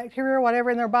chemicals or the bacteria or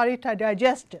whatever in their body to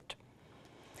digest it.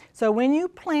 So when you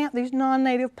plant these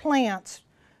non-native plants,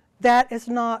 that is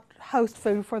not host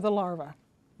food for the larva.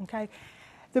 Okay?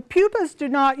 The pupas do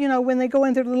not, when they go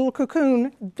into the little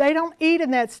cocoon, they don't eat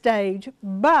in that stage,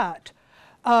 but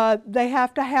they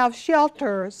have to have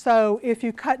shelter. So if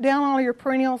you cut down all your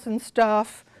perennials and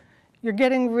stuff, you're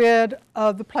getting rid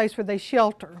of the place where they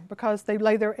shelter because they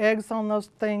lay their eggs on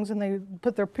those things and they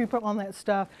put their pupa on that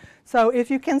stuff. So if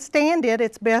you can stand it,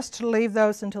 it's best to leave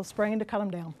those until spring to cut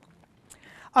them down.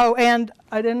 Oh, and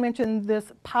I didn't mention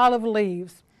this pile of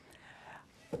leaves.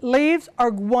 Leaves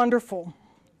are wonderful.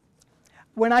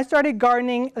 When I started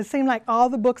gardening, it seemed like all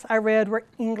the books I read were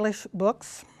English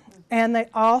books, and they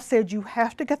all said you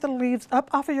have to get the leaves up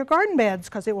off of your garden beds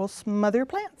because it will smother your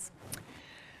plants.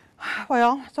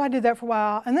 Well, so I did that for a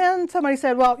while, and then somebody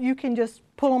said, well, you can just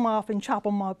pull them off and chop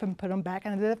them up and put them back,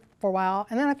 and I did it for a while,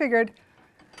 and then I figured,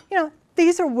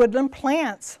 these are woodland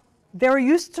plants. They're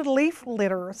used to leaf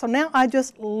litter, so now I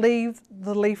just leave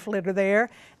the leaf litter there,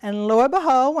 and lo and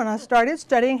behold, when I started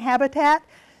studying habitat,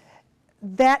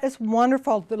 that is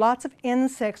wonderful. Lots of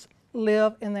insects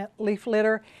live in that leaf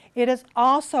litter. It is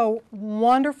also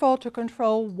wonderful to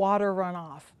control water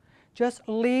runoff. Just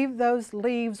leave those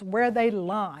leaves where they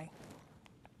lie.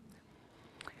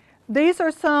 These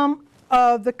are some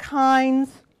of the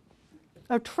kinds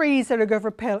of trees that are good for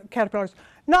caterpillars.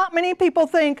 Not many people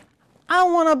think, I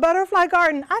want a butterfly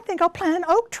garden. I think I'll plant an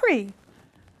oak tree.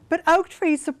 But oak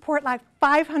trees support like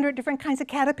 500 different kinds of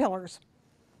caterpillars.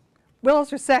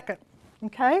 Willows are second.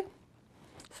 Okay?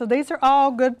 So these are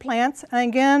all good plants. And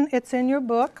again, it's in your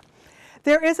book.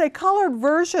 There is a colored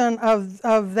version of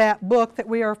that book that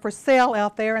we are for sale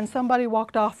out there, and somebody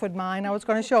walked off with mine. I was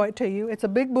going to show it to you. It's a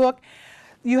big book.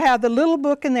 You have the little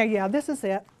book in there. Yeah, this is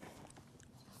it.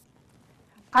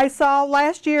 I saw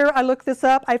last year, I looked this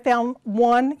up, I found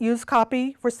one used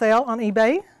copy for sale on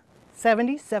eBay,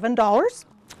 $77.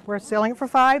 We're selling it for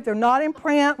 $5. They're not in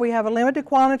print. We have a limited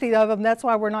quantity of them. That's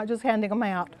why we're not just handing them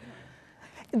out.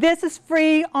 This is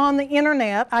free on the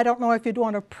internet. I don't know if you'd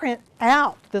want to print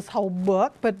out this whole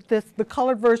book, but the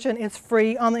colored version is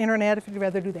free on the internet if you'd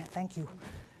rather do that. Thank you.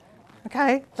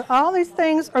 Okay, so all these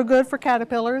things are good for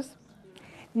caterpillars.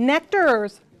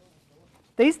 Nectars.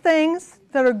 These things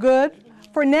that are good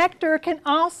for nectar can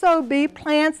also be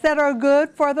plants that are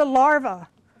good for the larva.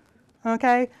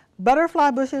 Okay,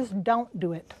 butterfly bushes don't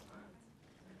do it.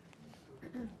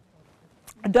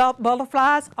 Adult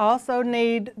butterflies also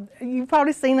need, you've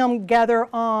probably seen them gather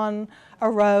on a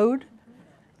road.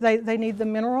 They need the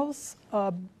minerals.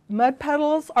 Mud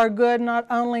puddles are good not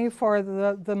only for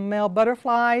the male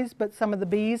butterflies, but some of the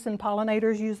bees and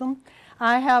pollinators use them.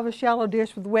 I have a shallow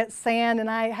dish with wet sand, and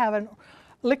I have a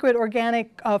liquid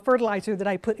organic fertilizer that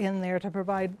I put in there to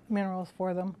provide minerals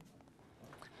for them.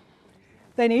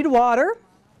 They need water.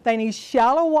 They need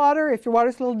shallow water. If your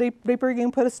water's a little deeper, you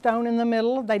can put a stone in the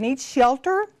middle. They need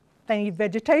shelter. They need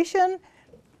vegetation.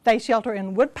 They shelter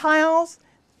in wood piles.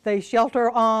 They shelter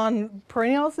on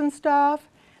perennials and stuff.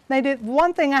 They did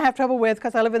one thing I have trouble with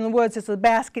because I live in the woods. It's a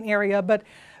basking area, but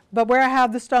where I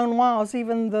have the stone walls,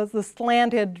 even the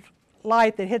slanted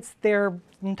light that hits there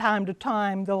from time to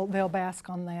time, they'll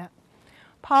bask on that.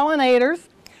 Pollinators.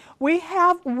 We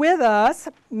have with us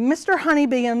Mr.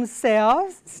 Honeybee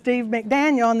himself, Steve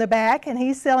McDaniel in the back, and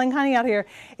he's selling honey out here.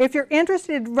 If you're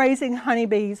interested in raising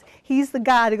honeybees, he's the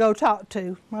guy to go talk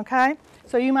to, okay?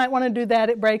 So you might want to do that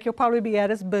at break. You'll probably be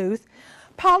at his booth.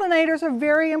 Pollinators are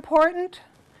very important.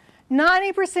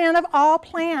 90% of all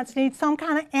plants need some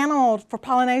kind of animal for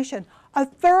pollination. A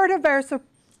 1/3 of our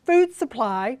food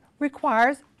supply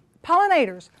requires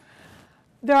pollinators.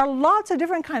 There are lots of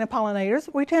different kind of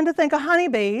pollinators. We tend to think of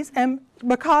honeybees, and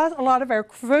because a lot of our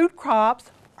fruit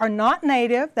crops are not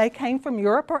native, they came from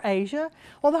Europe or Asia.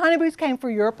 Well, the honeybees came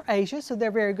from Europe or Asia, so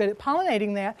they're very good at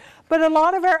pollinating that. But a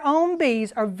lot of our own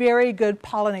bees are very good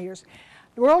pollinators.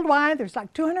 Worldwide, there's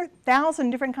like 200,000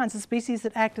 different kinds of species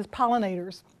that act as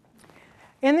pollinators.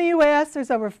 In the U.S.,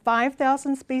 there's over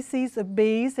 5,000 species of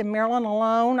bees. In Maryland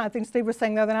alone, I think Steve was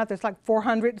saying the other night, there's like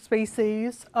 400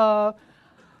 species.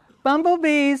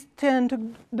 Bumblebees tend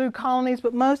to do colonies,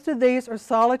 but most of these are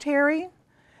solitary.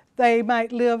 They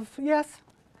might live, yes?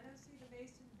 I don't see the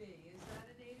mason bee. Is that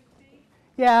a native bee?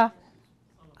 Yeah.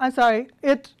 I'm sorry.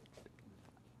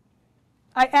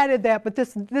 I added that, but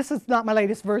this is not my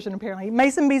latest version apparently.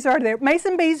 Mason bees are there.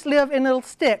 Mason bees live in little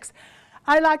sticks.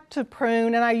 I like to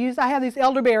prune, and I have these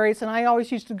elderberries, and I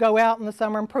always used to go out in the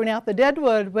summer and prune out the dead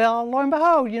wood. Well, lo and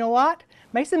behold, you know what?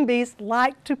 Mason bees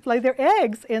like to lay their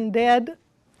eggs in dead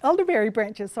elderberry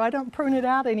branches, so I don't prune it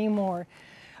out anymore.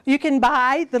 You can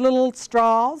buy the little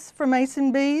straws for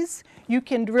mason bees. You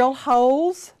can drill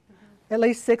holes at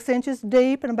least 6 inches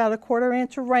deep and about 1/4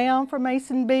 inch around for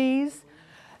mason bees.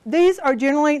 These are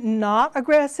generally not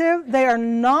aggressive. They are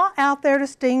not out there to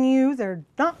sting you. They're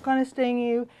not going to sting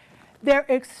you. They're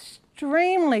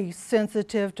extremely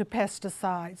sensitive to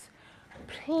pesticides.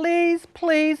 Please,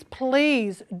 please,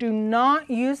 please do not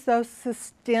use those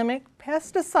systemic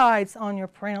pesticides on your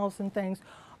perennials and things.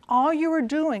 All you are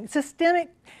doing, systemic,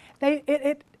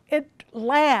 it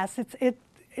lasts.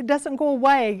 It doesn't go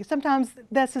away. Sometimes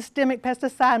that systemic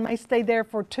pesticide may stay there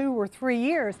for 2 or 3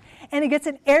 years, and it gets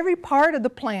in every part of the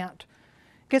plant.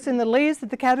 It gets in the leaves that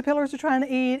the caterpillars are trying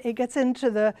to eat. It gets into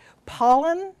the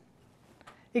pollen.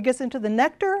 It gets into the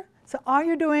nectar. So all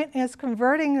you're doing is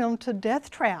converting them to death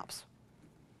traps.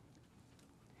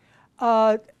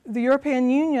 The European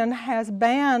Union has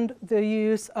banned the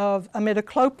use of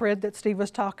imidacloprid that Steve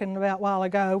was talking about a while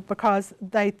ago because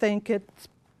they think it's,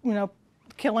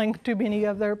 killing too many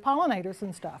of their pollinators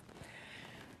and stuff.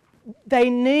 They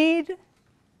need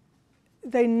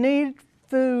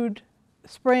food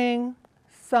spring,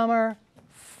 summer,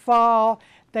 fall.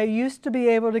 They used to be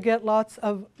able to get lots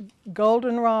of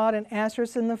goldenrod and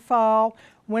asters in the fall.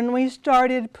 When we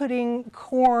started putting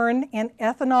corn in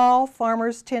ethanol,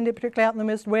 farmers tended, particularly out in the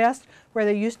Midwest, where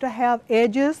they used to have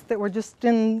edges that were just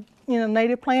in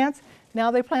native plants,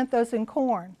 now they plant those in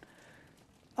corn.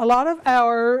 A lot of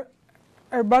our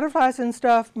butterflies and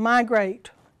stuff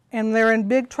migrate, and they're in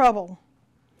big trouble.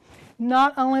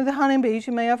 Not only the honeybees,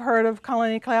 you may have heard of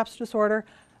colony collapse disorder,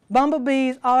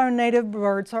 bumblebees, all our native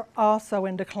birds are also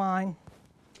in decline.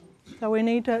 So we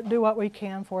need to do what we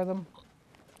can for them.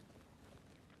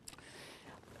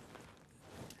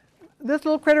 This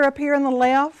little critter up here on the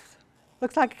left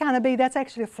looks like a kind of bee. That's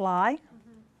actually a fly.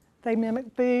 They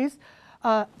mimic bees.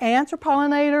 Ants are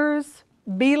pollinators.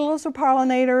 Beetles are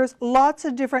pollinators. Lots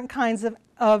of different kinds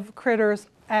of critters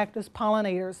act as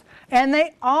pollinators. And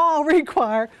they all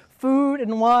require food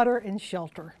and water and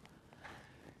shelter.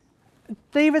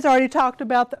 Steve has already talked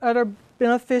about the other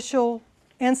beneficial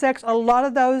insects. A lot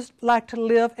of those like to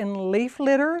live in leaf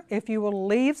litter. If you will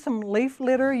leave some leaf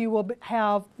litter, you will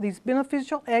have these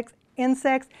beneficial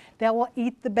insects that will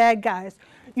eat the bad guys.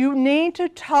 You need to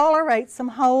tolerate some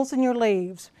holes in your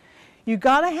leaves. You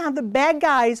got to have the bad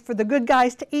guys for the good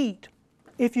guys to eat.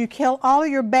 If you kill all of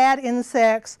your bad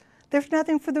insects, there's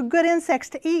nothing for the good insects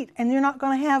to eat, and you're not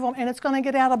going to have them, and it's going to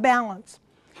get out of balance.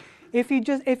 If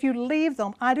you leave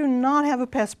them, I do not have a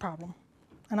pest problem,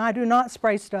 and I do not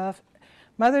spray stuff.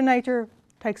 Mother Nature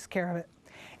takes care of it.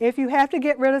 If you have to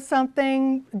get rid of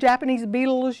something, Japanese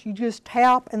beetles, you just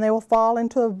tap and they will fall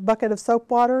into a bucket of soap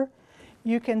water.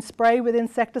 You can spray with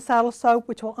insecticidal soap,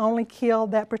 which will only kill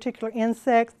that particular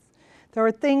insect. There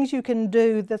are things you can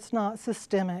do that's not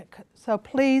systemic. So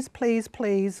please, please,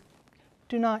 please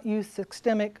do not use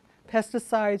systemic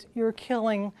pesticides. You're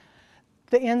killing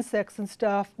the insects and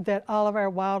stuff that all of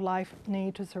our wildlife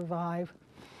need to survive.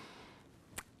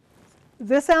 Does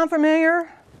this sound familiar?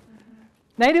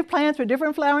 Native plants with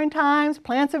different flowering times,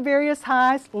 plants of various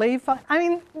heights,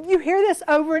 you hear this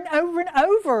over and over and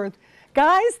over.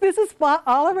 Guys, this is why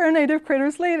all of our native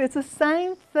critters live. It's the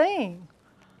same thing.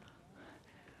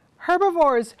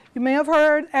 Herbivores, you may have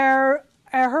heard our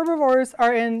herbivores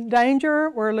are in danger.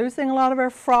 We're losing a lot of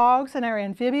our frogs and our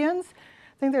amphibians.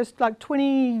 I think there's like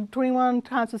 21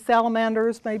 kinds of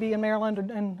salamanders maybe in Maryland,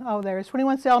 and there's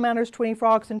 21 salamanders, 20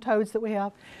 frogs and toads that we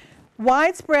have.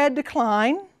 Widespread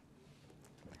decline.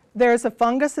 There's a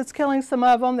fungus that's killing some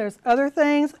of them. There's other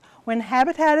things. When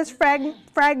habitat is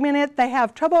fragmented, they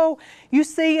have trouble. You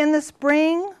see in the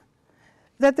spring,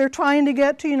 that they're trying to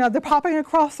get to. You know, they're popping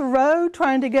across the road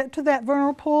trying to get to that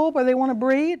vernal pool where they want to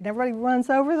breed, and everybody runs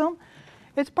over them.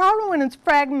 It's a problem when it's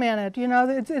fragmented. You know,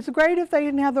 it's great if they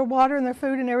didn't have their water and their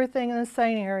food and everything in the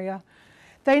same area.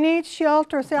 They need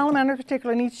shelter. Salamander in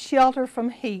particular needs shelter from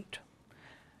heat.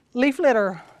 Leaf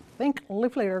litter. Think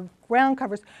leaf litter, ground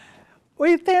covers.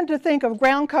 We tend to think of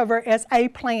ground cover as a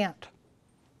plant,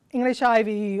 English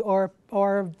ivy or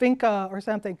vinca or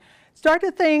something. Start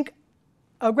to think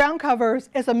of ground covers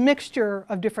as a mixture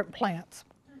of different plants.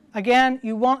 Again,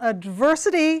 you want a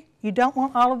diversity. You don't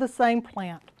want all of the same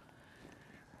plant.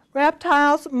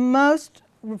 Reptiles, most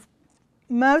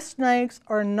snakes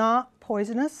are not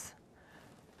poisonous.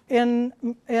 In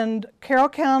Carroll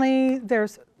County,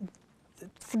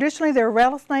 traditionally there are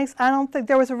rattlesnakes. I don't think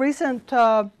there was a recent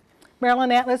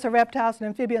Maryland Atlas of Reptiles and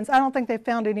Amphibians. I don't think they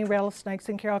found any rattlesnakes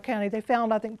in Carroll County. They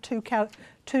found, I think, two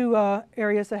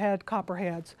areas that had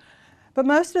copperheads. But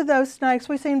most of those snakes,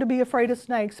 we seem to be afraid of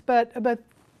snakes, but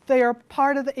they are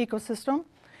part of the ecosystem.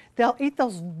 They'll eat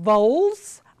those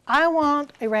voles. I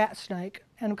want a rat snake,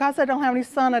 and because I don't have any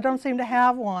sun, I don't seem to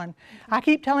have one. I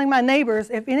keep telling my neighbors,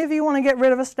 if any of you want to get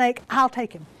rid of a snake, I'll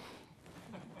take him.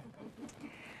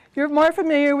 You're more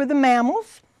familiar with the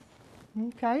mammals,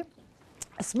 okay?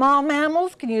 Small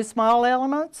mammals can use small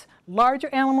elements. Larger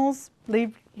animals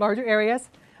leave larger areas.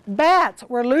 Bats,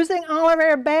 we're losing all of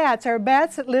our bats. Our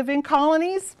bats that live in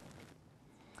colonies,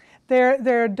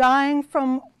 they're dying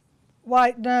from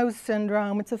white nose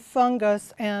syndrome. It's a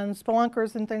fungus, and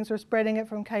spelunkers and things are spreading it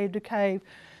from cave to cave.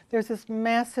 There's this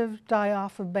massive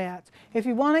die-off of bats. If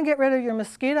you want to get rid of your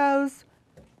mosquitoes,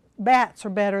 bats are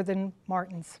better than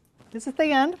martins. This is the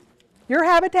end. Your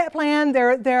habitat plan,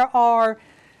 there are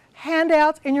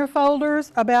handouts in your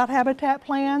folders about habitat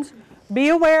plans. Be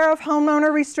aware of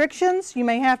homeowner restrictions. You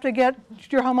may have to get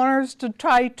your homeowners to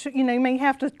try to, you may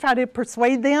have to try to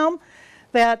persuade them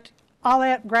that all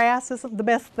that grass isn't the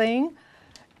best thing.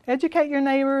 Educate your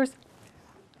neighbors.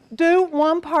 Do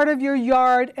one part of your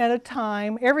yard at a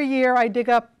time. Every year I dig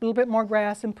up a little bit more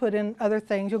grass and put in other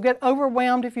things. You'll get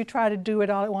overwhelmed if you try to do it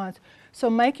all at once. So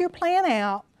make your plan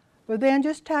out, but then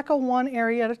just tackle one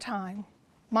area at a time.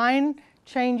 Mine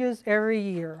changes every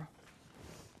year.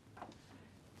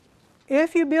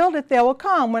 If you build it, they will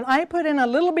come. When I put in a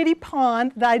little bitty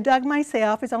pond that I dug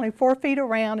myself, it's only 4 feet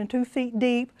around and 2 feet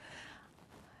deep,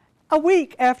 a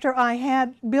week after I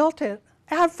had built it,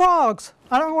 I had frogs.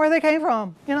 I don't know where they came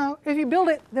from. You know, if you build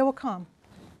it, they will come.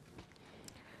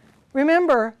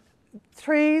 Remember,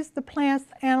 trees, the plants,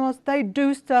 the animals, they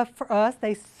do stuff for us.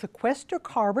 They sequester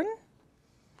carbon.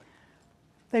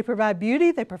 They provide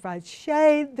beauty. They provide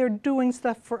shade. They're doing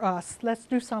stuff for us. Let's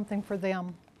do something for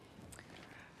them.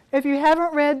 If you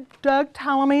haven't read Doug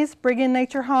Tallamy's Bringing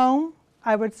Nature Home,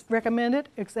 I would recommend it.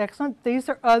 It's excellent. These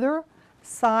are other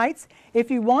sites.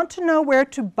 If you want to know where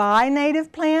to buy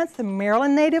native plants, the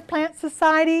Maryland Native Plant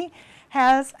Society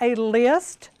has a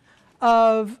list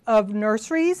of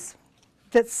nurseries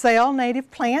that sell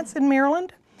native plants in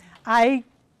Maryland. I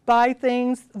buy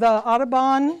things, the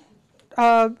Audubon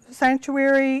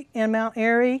Sanctuary in Mount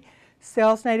Airy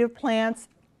sells native plants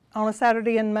on a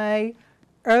Saturday in May.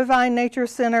 Irvine Nature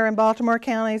Center in Baltimore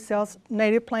County sells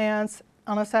native plants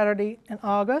on a Saturday in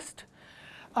August.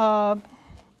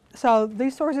 So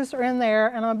these sources are in there,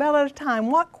 and I'm about out of time.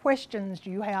 What questions do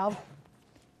you have?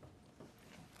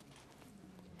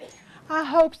 I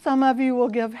hope some of you will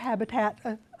give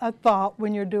habitat a thought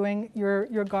when you're doing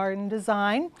your garden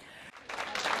design.